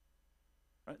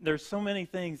 Right? There's so many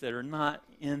things that are not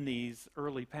in these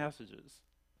early passages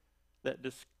that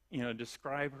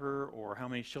describe her or how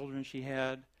many children she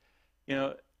had.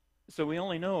 So we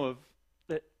only know of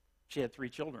that she had 3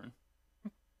 children.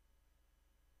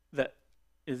 That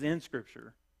is in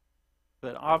Scripture.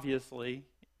 But obviously,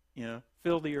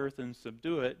 fill the earth and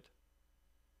subdue it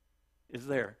is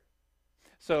there.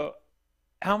 So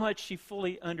how much she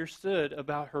fully understood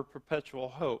about her perpetual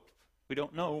hope, we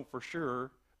don't know for sure,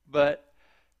 but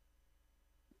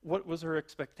what was her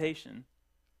expectation?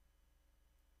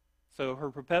 So her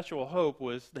perpetual hope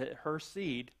was that her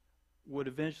seed would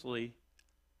eventually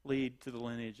lead to the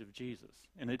lineage of Jesus,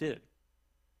 and it did.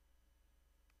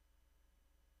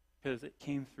 Because it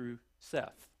came through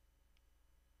Seth.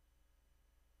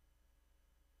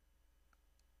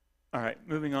 All right,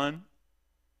 moving on.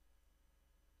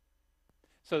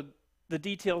 So the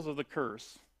details of the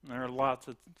curse. There are lots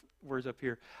of words up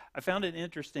here. I found it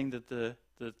interesting that the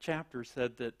chapter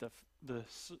said that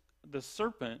the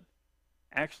serpent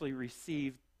actually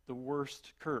received the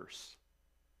worst curse.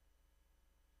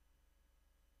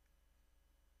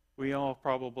 We all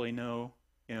probably know,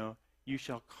 you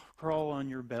shall crawl on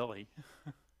your belly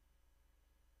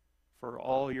for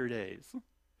all your days.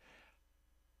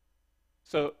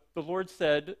 So the Lord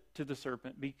said to the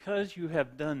serpent, because you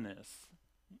have done this,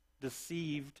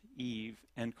 deceived Eve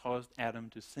and caused Adam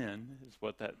to sin, is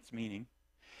what that's meaning,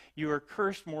 you are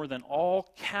cursed more than all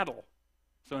cattle.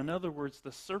 So in other words,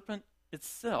 the serpent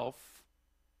itself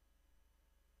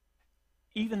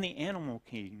even the animal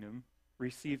kingdom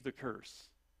received the curse.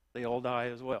 They all die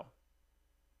as well.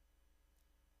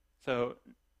 So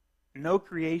no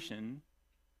creation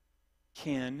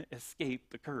can escape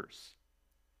the curse.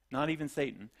 Not even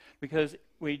Satan. Because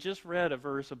we just read a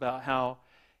verse about how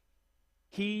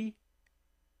he,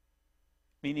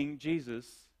 meaning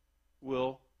Jesus,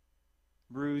 will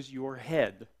bruise your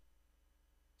head.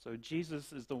 So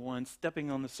Jesus is the one stepping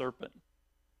on the serpent.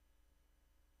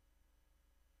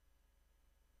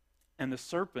 And the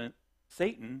serpent,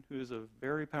 Satan, who is a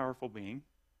very powerful being,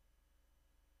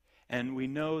 and we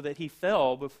know that he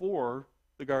fell before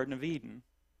the Garden of Eden,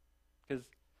 because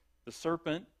the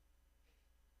serpent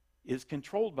is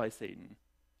controlled by Satan.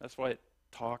 That's why it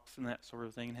talks and that sort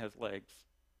of thing and has legs.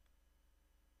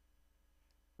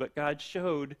 But God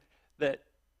showed that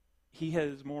he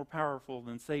is more powerful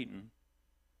than Satan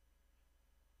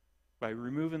by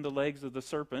removing the legs of the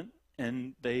serpent,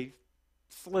 and they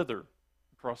slither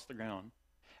across the ground.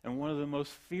 And one of the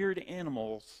most feared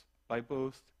animals by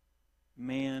both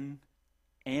man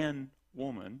and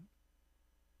woman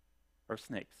are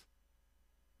snakes.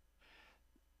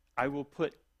 I will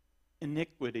put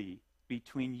iniquity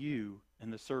between you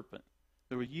and the serpent.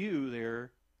 The you there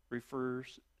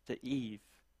refers to Eve.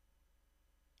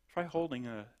 Try holding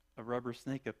a rubber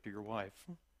snake up to your wife.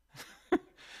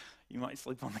 You might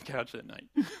sleep on the couch at night.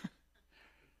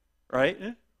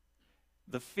 Right?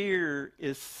 The fear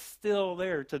is still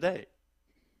there today.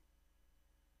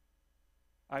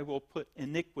 I will put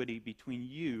iniquity between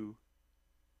you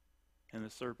and the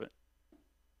serpent.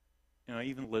 You know,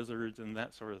 even lizards and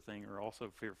that sort of thing are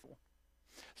also fearful.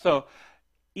 So,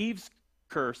 Eve's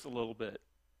curse a little bit.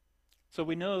 So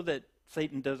we know that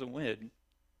Satan doesn't win.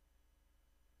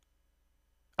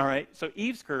 All right, so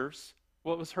Eve's curse,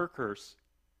 what was her curse?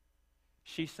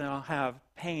 She shall have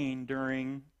pain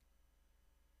during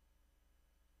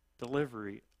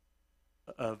delivery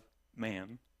of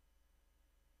man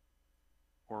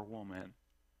or woman.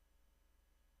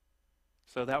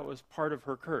 So that was part of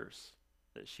her curse,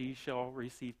 that she shall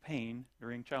receive pain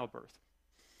during childbirth.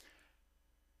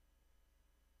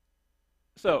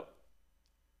 So,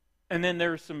 and then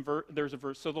there's a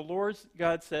verse. So the Lord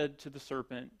God said to the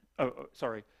serpent,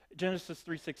 Genesis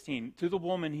 3:16, to the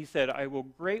woman he said, I will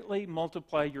greatly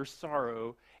multiply your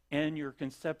sorrow and your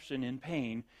conception in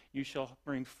pain. You shall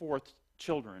bring forth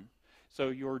children. So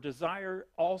your desire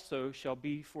also shall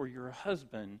be for your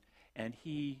husband, and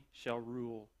he shall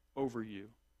rule over you.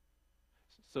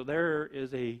 So there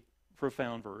is a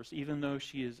profound verse. Even though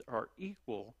she is our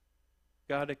equal,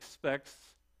 God expects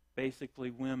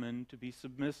basically women to be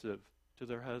submissive to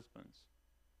their husbands.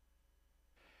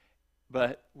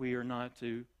 But we are not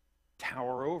to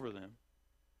tower over them.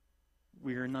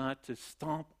 We are not to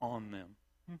stomp on them.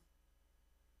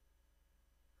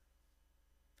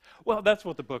 Well, that's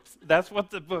what the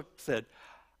book said.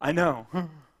 I know.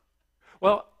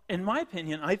 Well, in my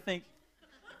opinion, I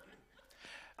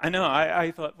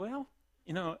thought, well,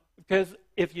 you know, because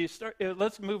if you start,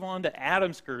 let's move on to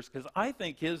Adam's curse, because I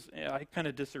think I kind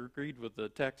of disagreed with the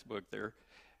textbook there,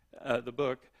 the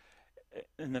book,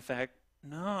 and the fact,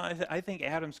 no, I think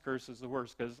Adam's curse is the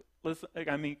worst, because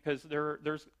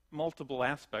there's multiple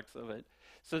aspects of it. It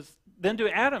says, then to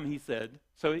Adam, he said,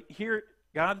 so here,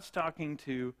 God's talking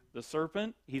to the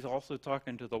serpent, he's also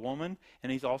talking to the woman,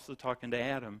 and he's also talking to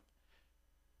Adam.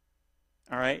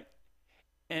 All right?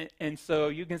 And so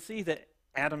you can see that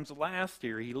Adam's last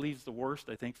here, he leaves the worst,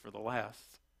 I think, for the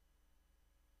last,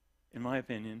 in my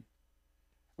opinion.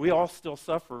 We all still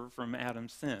suffer from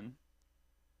Adam's sin.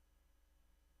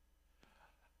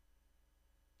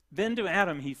 Then to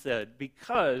Adam he said,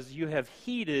 because you have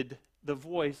heeded the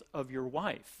voice of your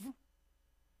wife.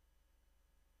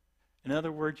 In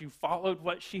other words, you followed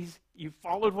what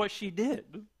she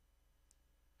did.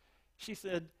 She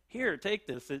said, here, take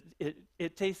this.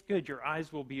 It tastes good. Your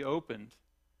eyes will be opened.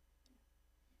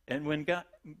 And when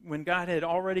God had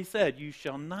already said, you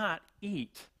shall not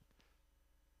eat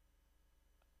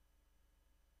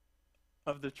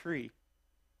of the tree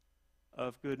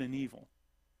of good and evil.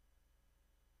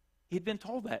 He'd been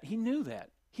told that. He knew that.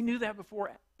 He knew that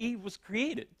before Eve was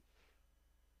created.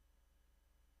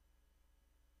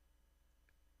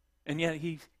 And yet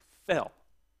he fell.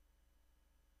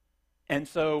 And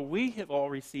so we have all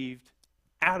received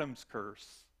Adam's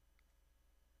curse,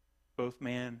 both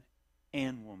man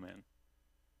and woman.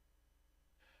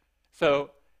 So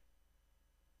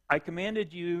I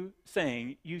commanded you,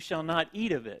 saying, you shall not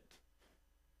eat of it.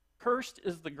 Cursed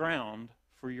is the ground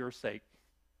for your sake.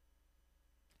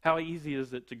 How easy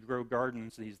is it to grow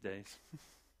gardens these days?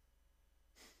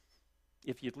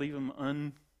 If you leave them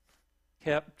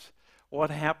unkept, what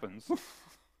happens?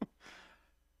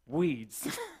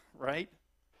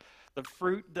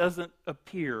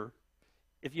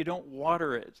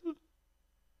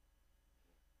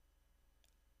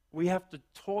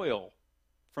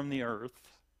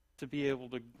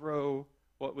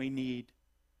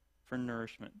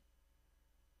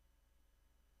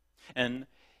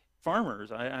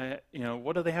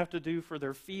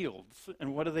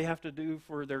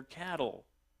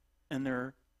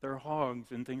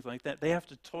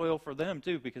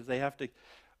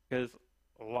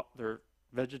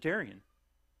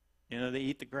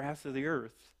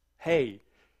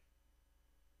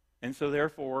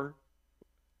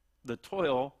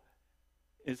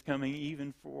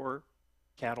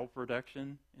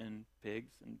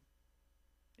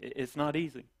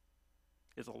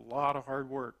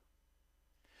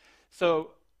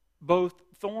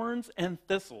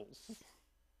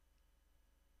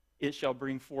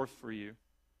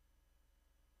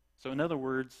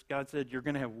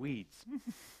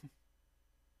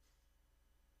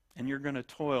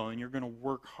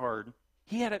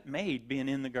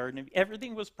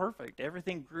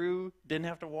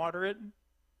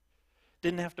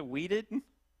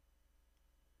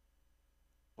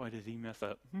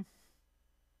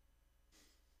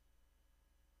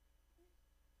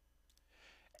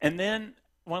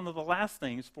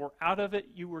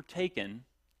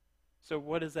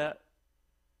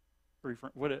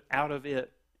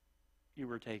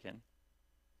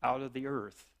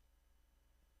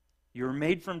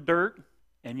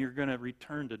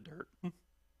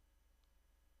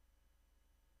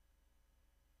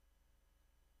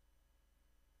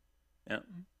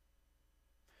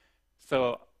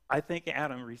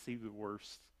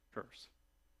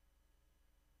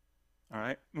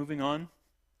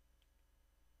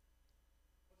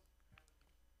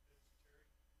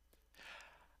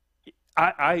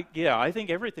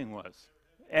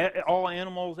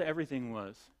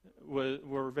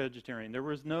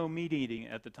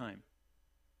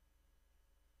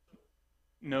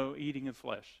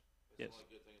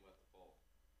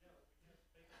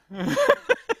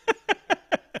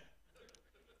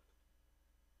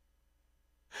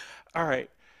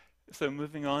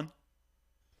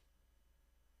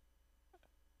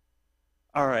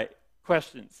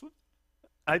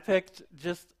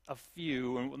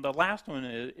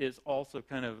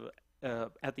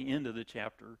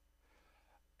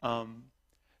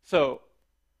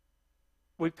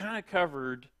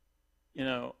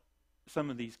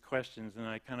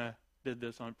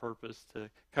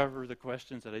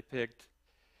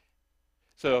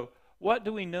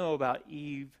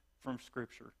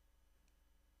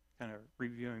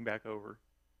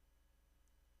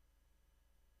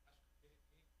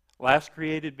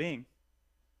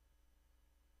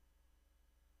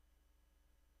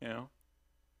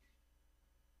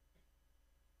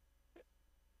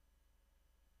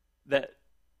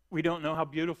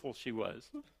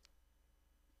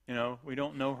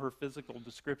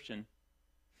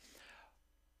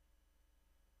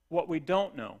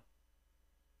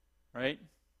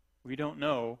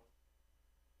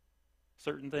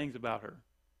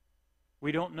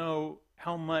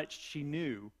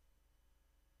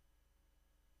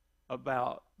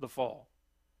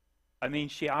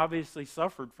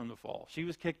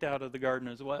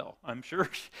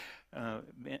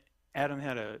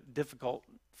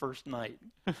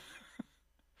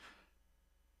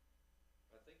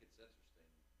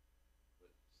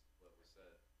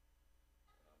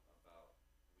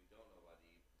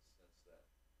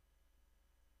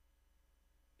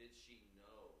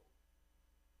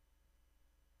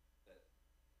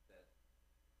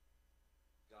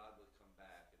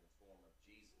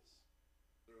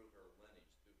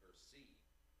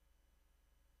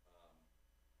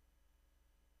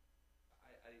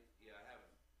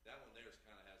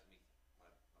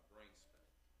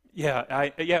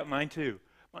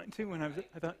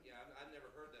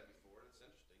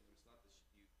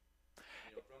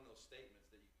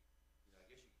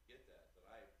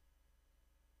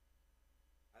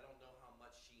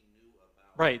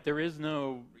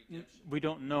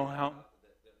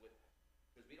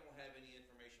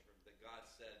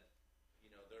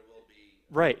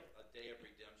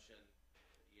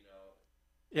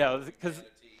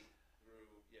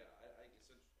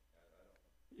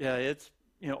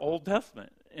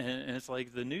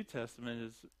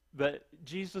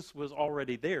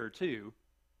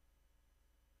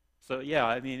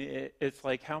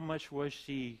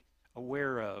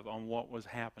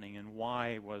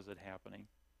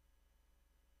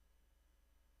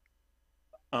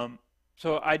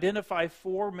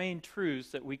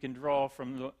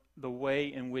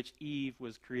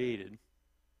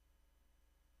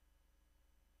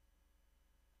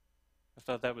 I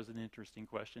thought that was an interesting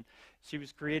question. She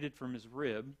was created from his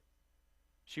rib.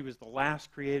 She was the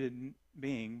last created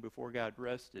being before God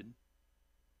rested.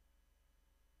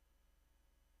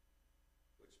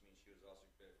 Which means she was also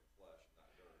created from flesh,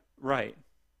 not dirt. Right.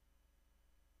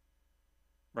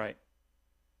 Right.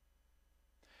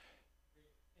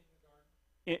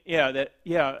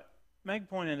 Yeah. Meg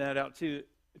pointed that out too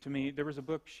to me. There was a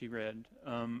book she read.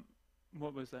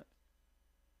 What was that?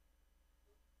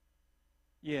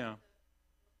 Yeah.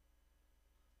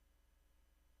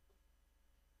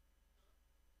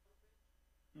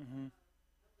 Mm-hmm.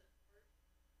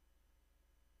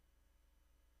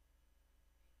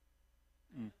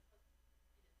 Mm.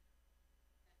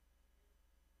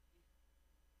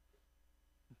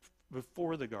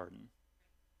 Before the garden.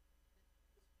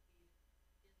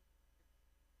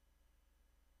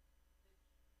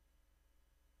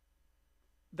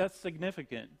 That's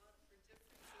significant.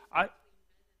 I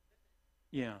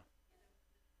yeah.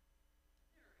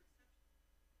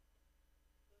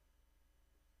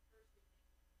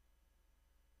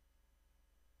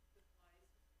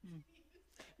 Mm.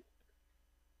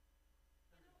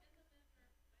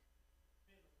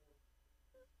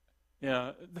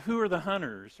 Yeah, who are the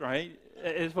hunters, right?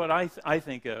 Is what I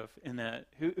think of in that.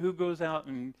 Who goes out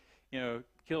and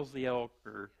kills the elk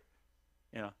or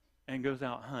and goes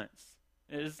out and hunts.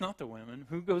 It's not the women.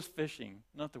 Who goes fishing?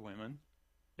 Not the women.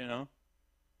 You know,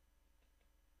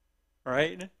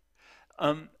 right?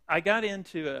 I got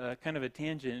into a kind of a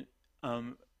tangent,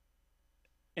 and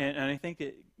I think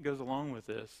it goes along with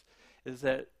this. Is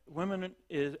that women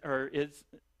are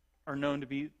known to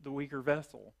be the weaker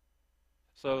vessel.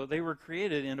 So they were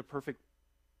created in a perfect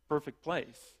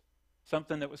place,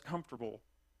 something that was comfortable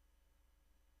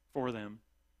for them.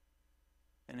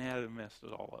 And Adam messed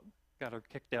it all up, got her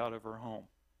kicked out of her home.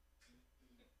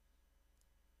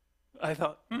 I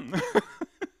thought,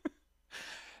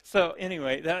 So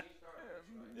anyway, that.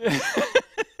 He started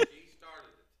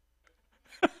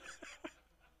it.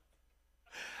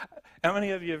 How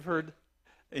many of you have heard?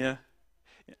 Yeah.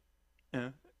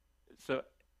 So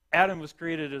Adam was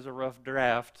created as a rough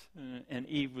draft, and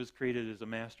Eve was created as a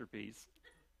masterpiece.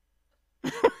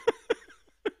 Right out of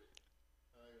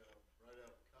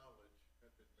college,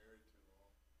 hadn't been married too long.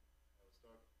 I was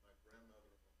talking to my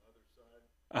grandmother on my mother's side.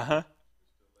 Uh-huh. She was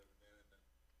still living then,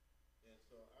 and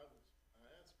so I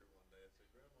asked her one day. I said,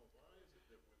 "Grandma, why is it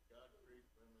that when God created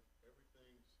women,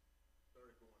 everything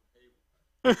started going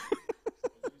haywire?" And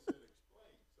she said,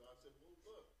 "Explain." So I said, "Well,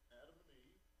 look, Adam and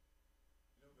Eve,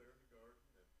 they're in the garden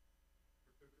and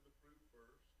partook of the fruit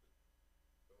first, and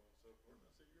so on and so forth." And I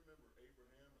said, "You remember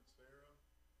Abraham and Sarah?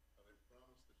 How they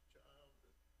promised this child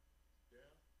that,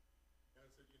 yeah?" And I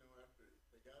said, after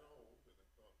they got old and they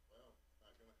thought, well, it's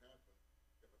not going to happen.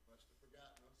 God must have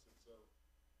forgotten us. And so,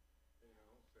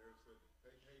 Sarah said,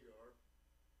 "Take Hagar,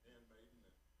 handmaiden,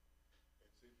 and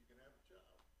see if you can have a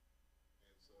child."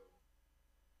 And so,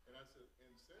 and I said,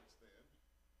 and since then,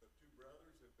 the two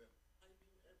brothers have been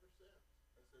fighting ever since.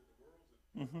 I said, the world's at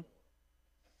turmoil.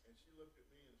 And she looked at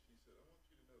me and she said, "I want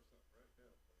you to know something right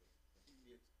now,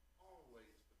 buddy. It's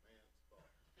always the man's fault."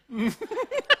 She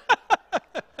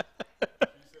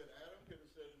said, "Adam could have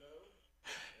said no,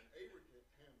 and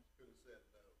Abraham could have said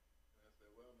no." And I said,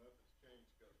 "Well, nothing's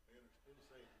changed because men are still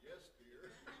saying yes,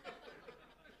 dear."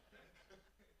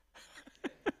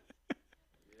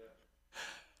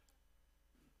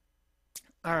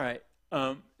 All right.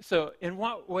 So in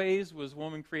what ways was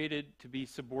woman created to be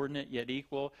subordinate yet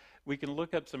equal? We can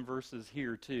look up some verses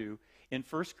here too. In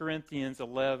 1 Corinthians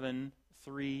 11,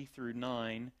 3 through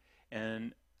 9,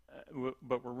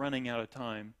 but we're running out of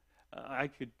time.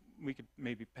 We could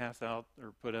maybe pass out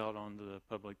or put out on the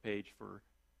public page for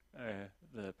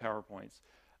the PowerPoints.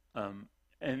 And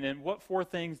then what four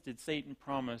things did Satan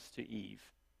promise to Eve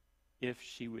if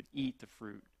she would eat the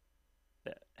fruit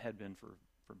that had been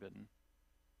forbidden?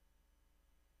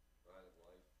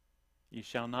 You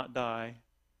shall not die.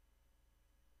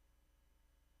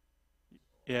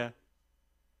 Yeah.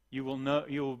 You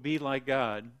will be like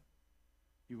God.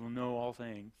 You will know all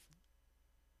things.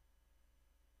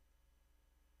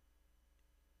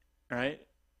 All right?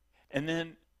 And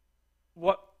then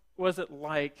what was it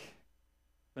like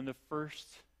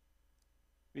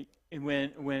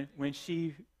when when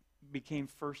she became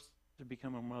first to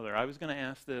become a mother? I was going to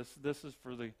ask this. This is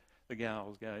for the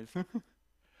gals, guys.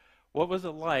 What was it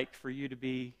like for you to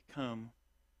become,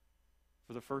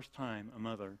 for the first time, a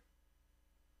mother?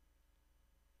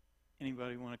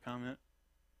 Anybody want to comment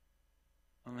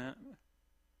on that?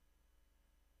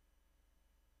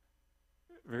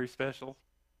 Very special.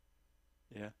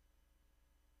 Yeah.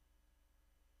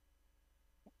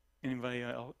 Anybody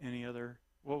else? Any other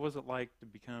what was it like to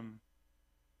become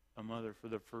a mother for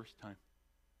the first time?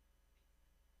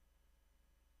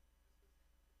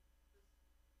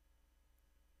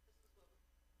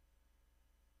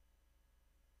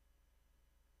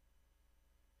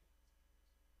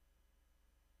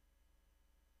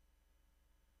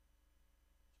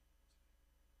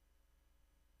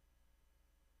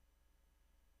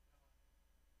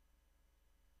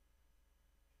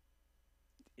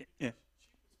 Yeah.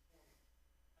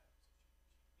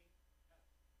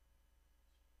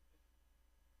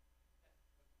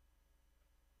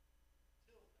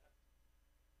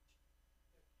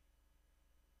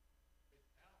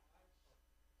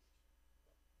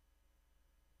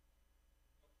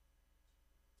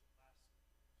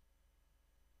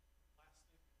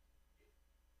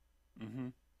 Mm-hmm.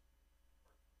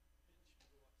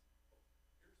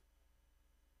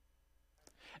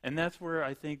 And that's where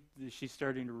I think that she's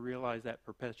starting to realize that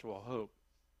perpetual hope.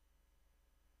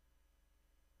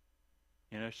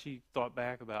 You know, she thought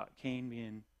back about Cain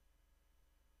being,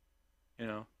 you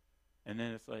know, and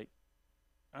then it's like,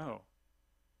 oh,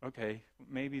 okay,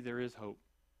 maybe there is hope.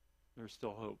 There's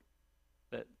still hope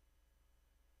that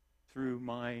through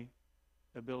my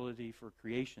ability for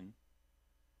creation,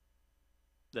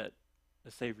 that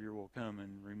a Savior will come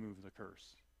and remove the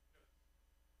curse.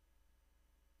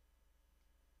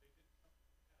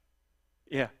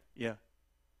 Yeah, yeah,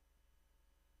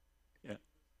 yeah,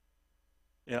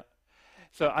 yeah.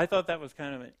 So I thought that was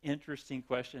kind of an interesting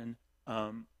question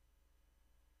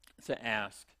to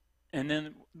ask. And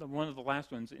then one of the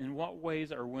last ones, in what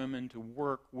ways are women to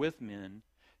work with men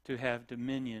to have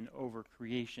dominion over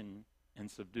creation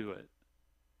and subdue it?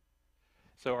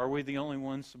 So are we the only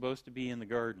ones supposed to be in the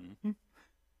garden? You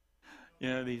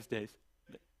know, these days.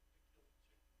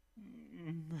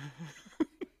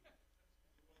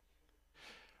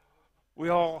 We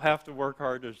all have to work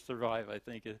hard to survive, I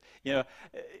think. You know,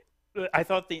 I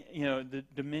thought the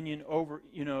dominion over,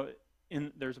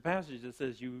 there's a passage that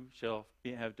says you shall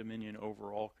have dominion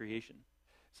over all creation.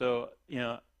 So,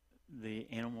 the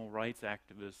animal rights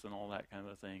activists and all that kind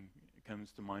of thing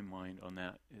comes to my mind on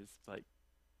that. It's like,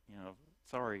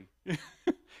 sorry.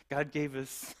 God gave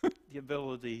us the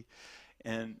ability,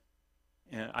 and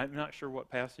I'm not sure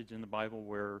what passage in the Bible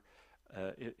where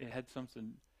it had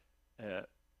something, let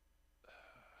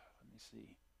me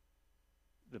see.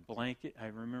 The blanket, I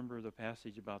remember the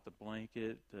passage about the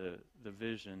blanket, the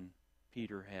vision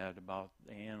Peter had about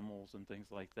the animals and things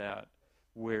like that,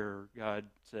 where God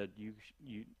said, you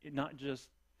not just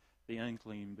the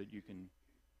unclean, but you can,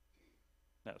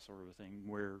 that sort of a thing,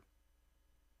 where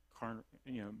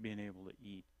being able to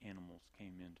eat animals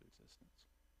came into existence.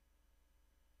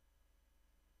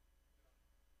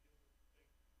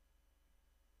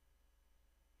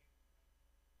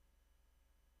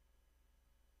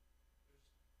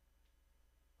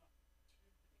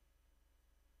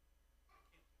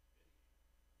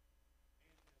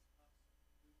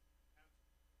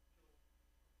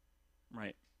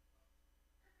 Right.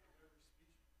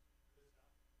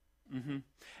 Mm-hmm.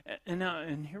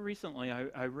 And here recently,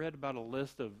 I read about a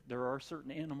list of there are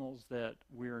certain animals that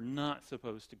we are not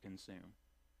supposed to consume,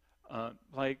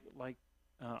 like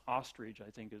ostrich, I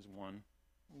think is one.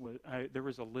 There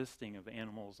was a listing of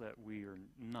animals that we are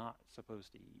not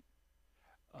supposed to eat,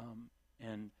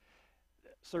 and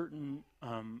certain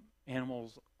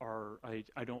animals are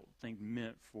I don't think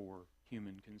meant for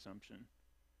human consumption.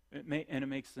 It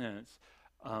makes sense.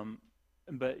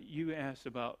 But you asked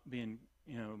about being,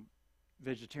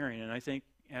 vegetarian, and I think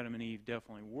Adam and Eve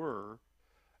definitely were.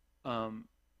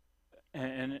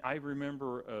 And I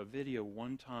remember a video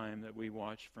one time that we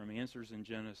watched from Answers in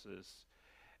Genesis.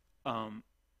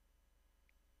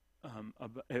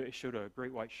 It showed a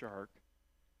great white shark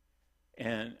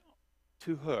and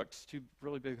two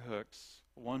really big hooks.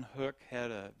 One hook had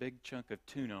a big chunk of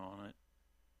tuna on it,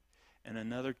 and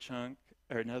another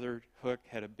hook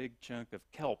had a big chunk of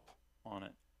kelp on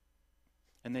it.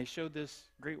 And they showed this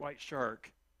great white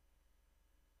shark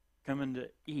coming to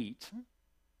eat,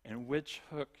 and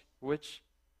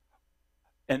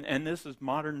and this is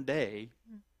modern day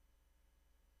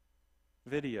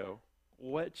video,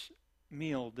 which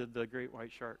meal did the great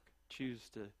white shark choose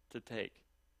to take?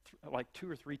 Like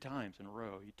 2 or 3 times in a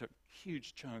row, he took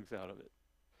huge chunks out of it.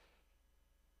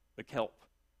 The kelp.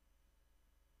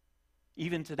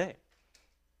 Even today.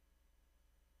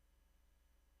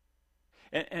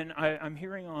 And I'm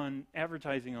hearing on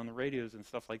advertising on the radios and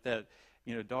stuff like that,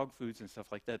 dog foods and stuff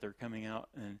like that, they're coming out,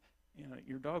 and,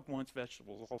 your dog wants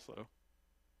vegetables also.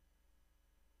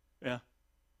 Yeah.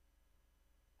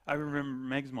 I remember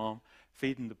Meg's mom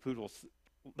feeding the poodles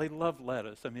they love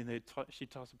lettuce. I mean, she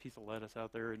tossed a piece of lettuce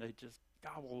out there, and they just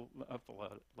gobble up the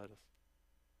lettuce.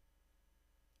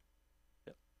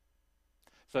 Yep.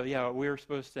 So yeah, we're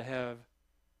supposed to have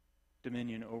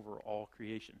dominion over all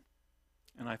creation,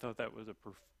 and I thought that was a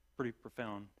pretty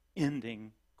profound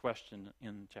ending question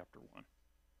in chapter 1.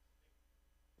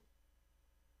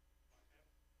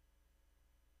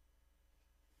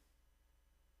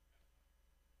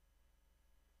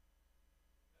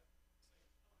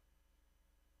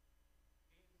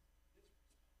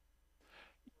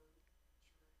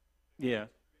 Yeah.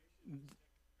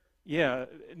 Yeah.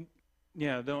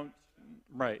 Yeah, don't.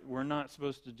 Right. We're not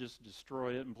supposed to just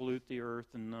destroy it and pollute the earth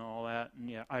and all that. And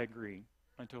yeah, I agree.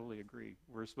 I totally agree.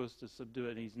 We're supposed to subdue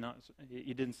it. He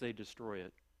didn't say destroy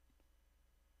it.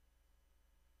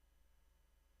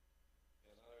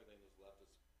 And another thing that's left us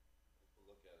to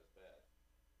look at is bad.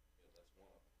 That's one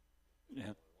of them. Yeah.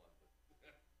 One,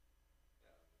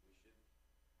 but we should.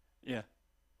 Yeah.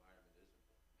 Environment is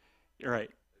important. You're right.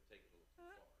 They take it a little too far.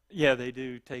 Yeah, they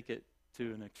do take it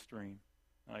to an extreme.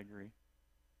 I agree.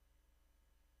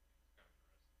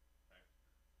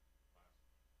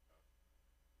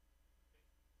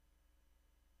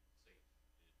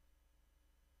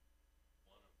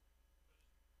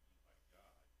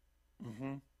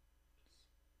 Mm-hmm.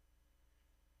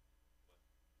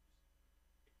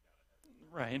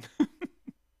 Right.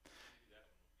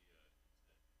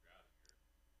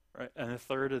 Right, and a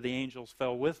third of the angels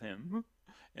fell with him.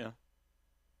 Yeah.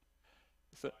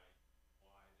 So.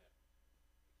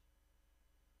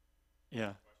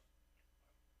 Yeah.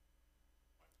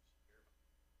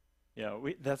 Yeah.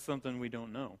 That's something we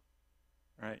don't know,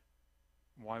 right?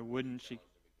 Why wouldn't she?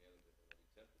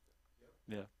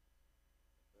 Yeah.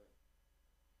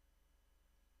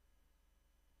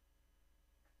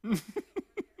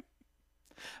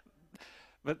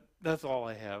 But that's all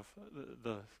I have.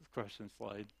 The question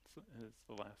slide is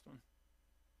the last one.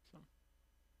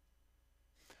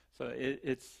 So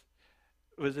it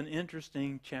was an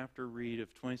interesting chapter read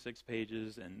of 26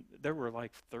 pages, and there were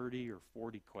like 30 or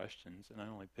 40 questions, and I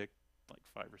only picked like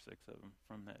 5 or 6 of them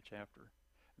from that chapter.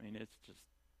 I mean, it's just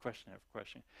question after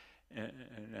question, and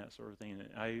that sort of thing.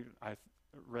 And I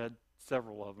read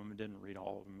several of them and didn't read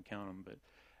all of them and count them, but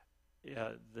yeah,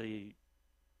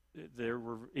 there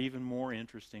were even more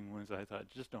interesting ones. I thought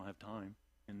just don't have time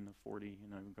in the 40,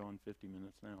 I'm going 50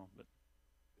 minutes now, but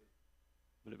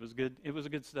it was good. It was a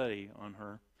good study on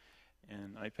her,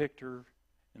 and I picked her,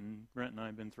 and Brent and I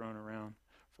have been thrown around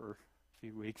for a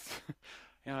few weeks.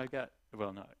 Because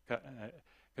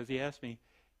he asked me,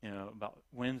 about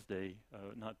Wednesday,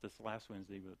 not this last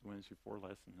Wednesday, but Wednesday before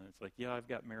last, and it's like, yeah, I've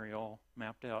got Mary all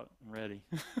mapped out and ready.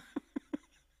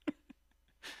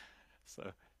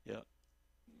 So, yeah.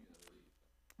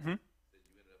 Hmm?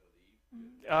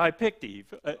 I picked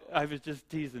Eve. I was just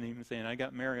teasing him and saying, I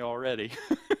got Mary already.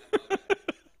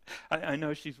 I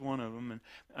know she's one of them, and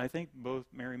I think both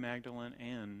Mary Magdalene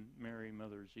and Mary,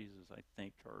 Mother of Jesus, I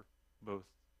think, are both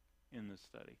in this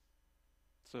study.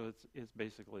 So it's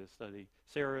basically a study.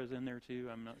 Sarah is in there too.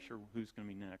 I'm not sure who's going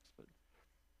to be next, but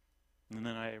and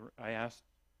then I asked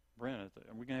Brent,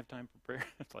 are we going to have time for prayer?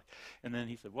 And then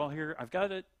he said, well, here I've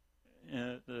got it,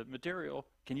 the material.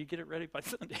 Can you get it ready by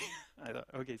Sunday? I thought,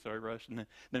 okay, so I rushed, and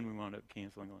then we wound up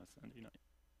canceling last Sunday night.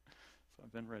 So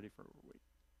I've been ready for a week.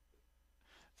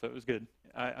 So it was good.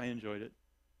 I enjoyed it.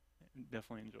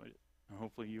 Definitely enjoyed it. And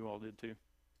hopefully you all did too.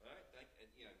 All right. And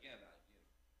again,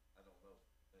 I don't know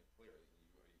that clearly.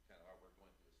 You kind of are. We're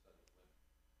going through a study of women on Sunday night.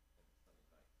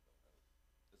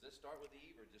 Does this start with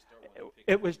Eve, or just start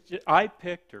with I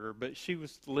picked her, but she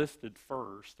was listed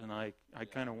first, and I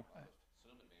kind of. I was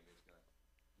assuming maybe it's going to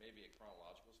maybe a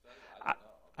chronological study. I don't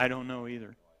know. I don't know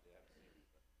either. No idea. I haven't seen it,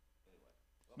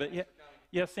 but anyway. Well, But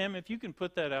yeah, Sam, if you can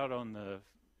put that out on the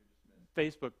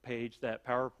Facebook page, that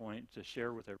PowerPoint, to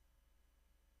share with everyone.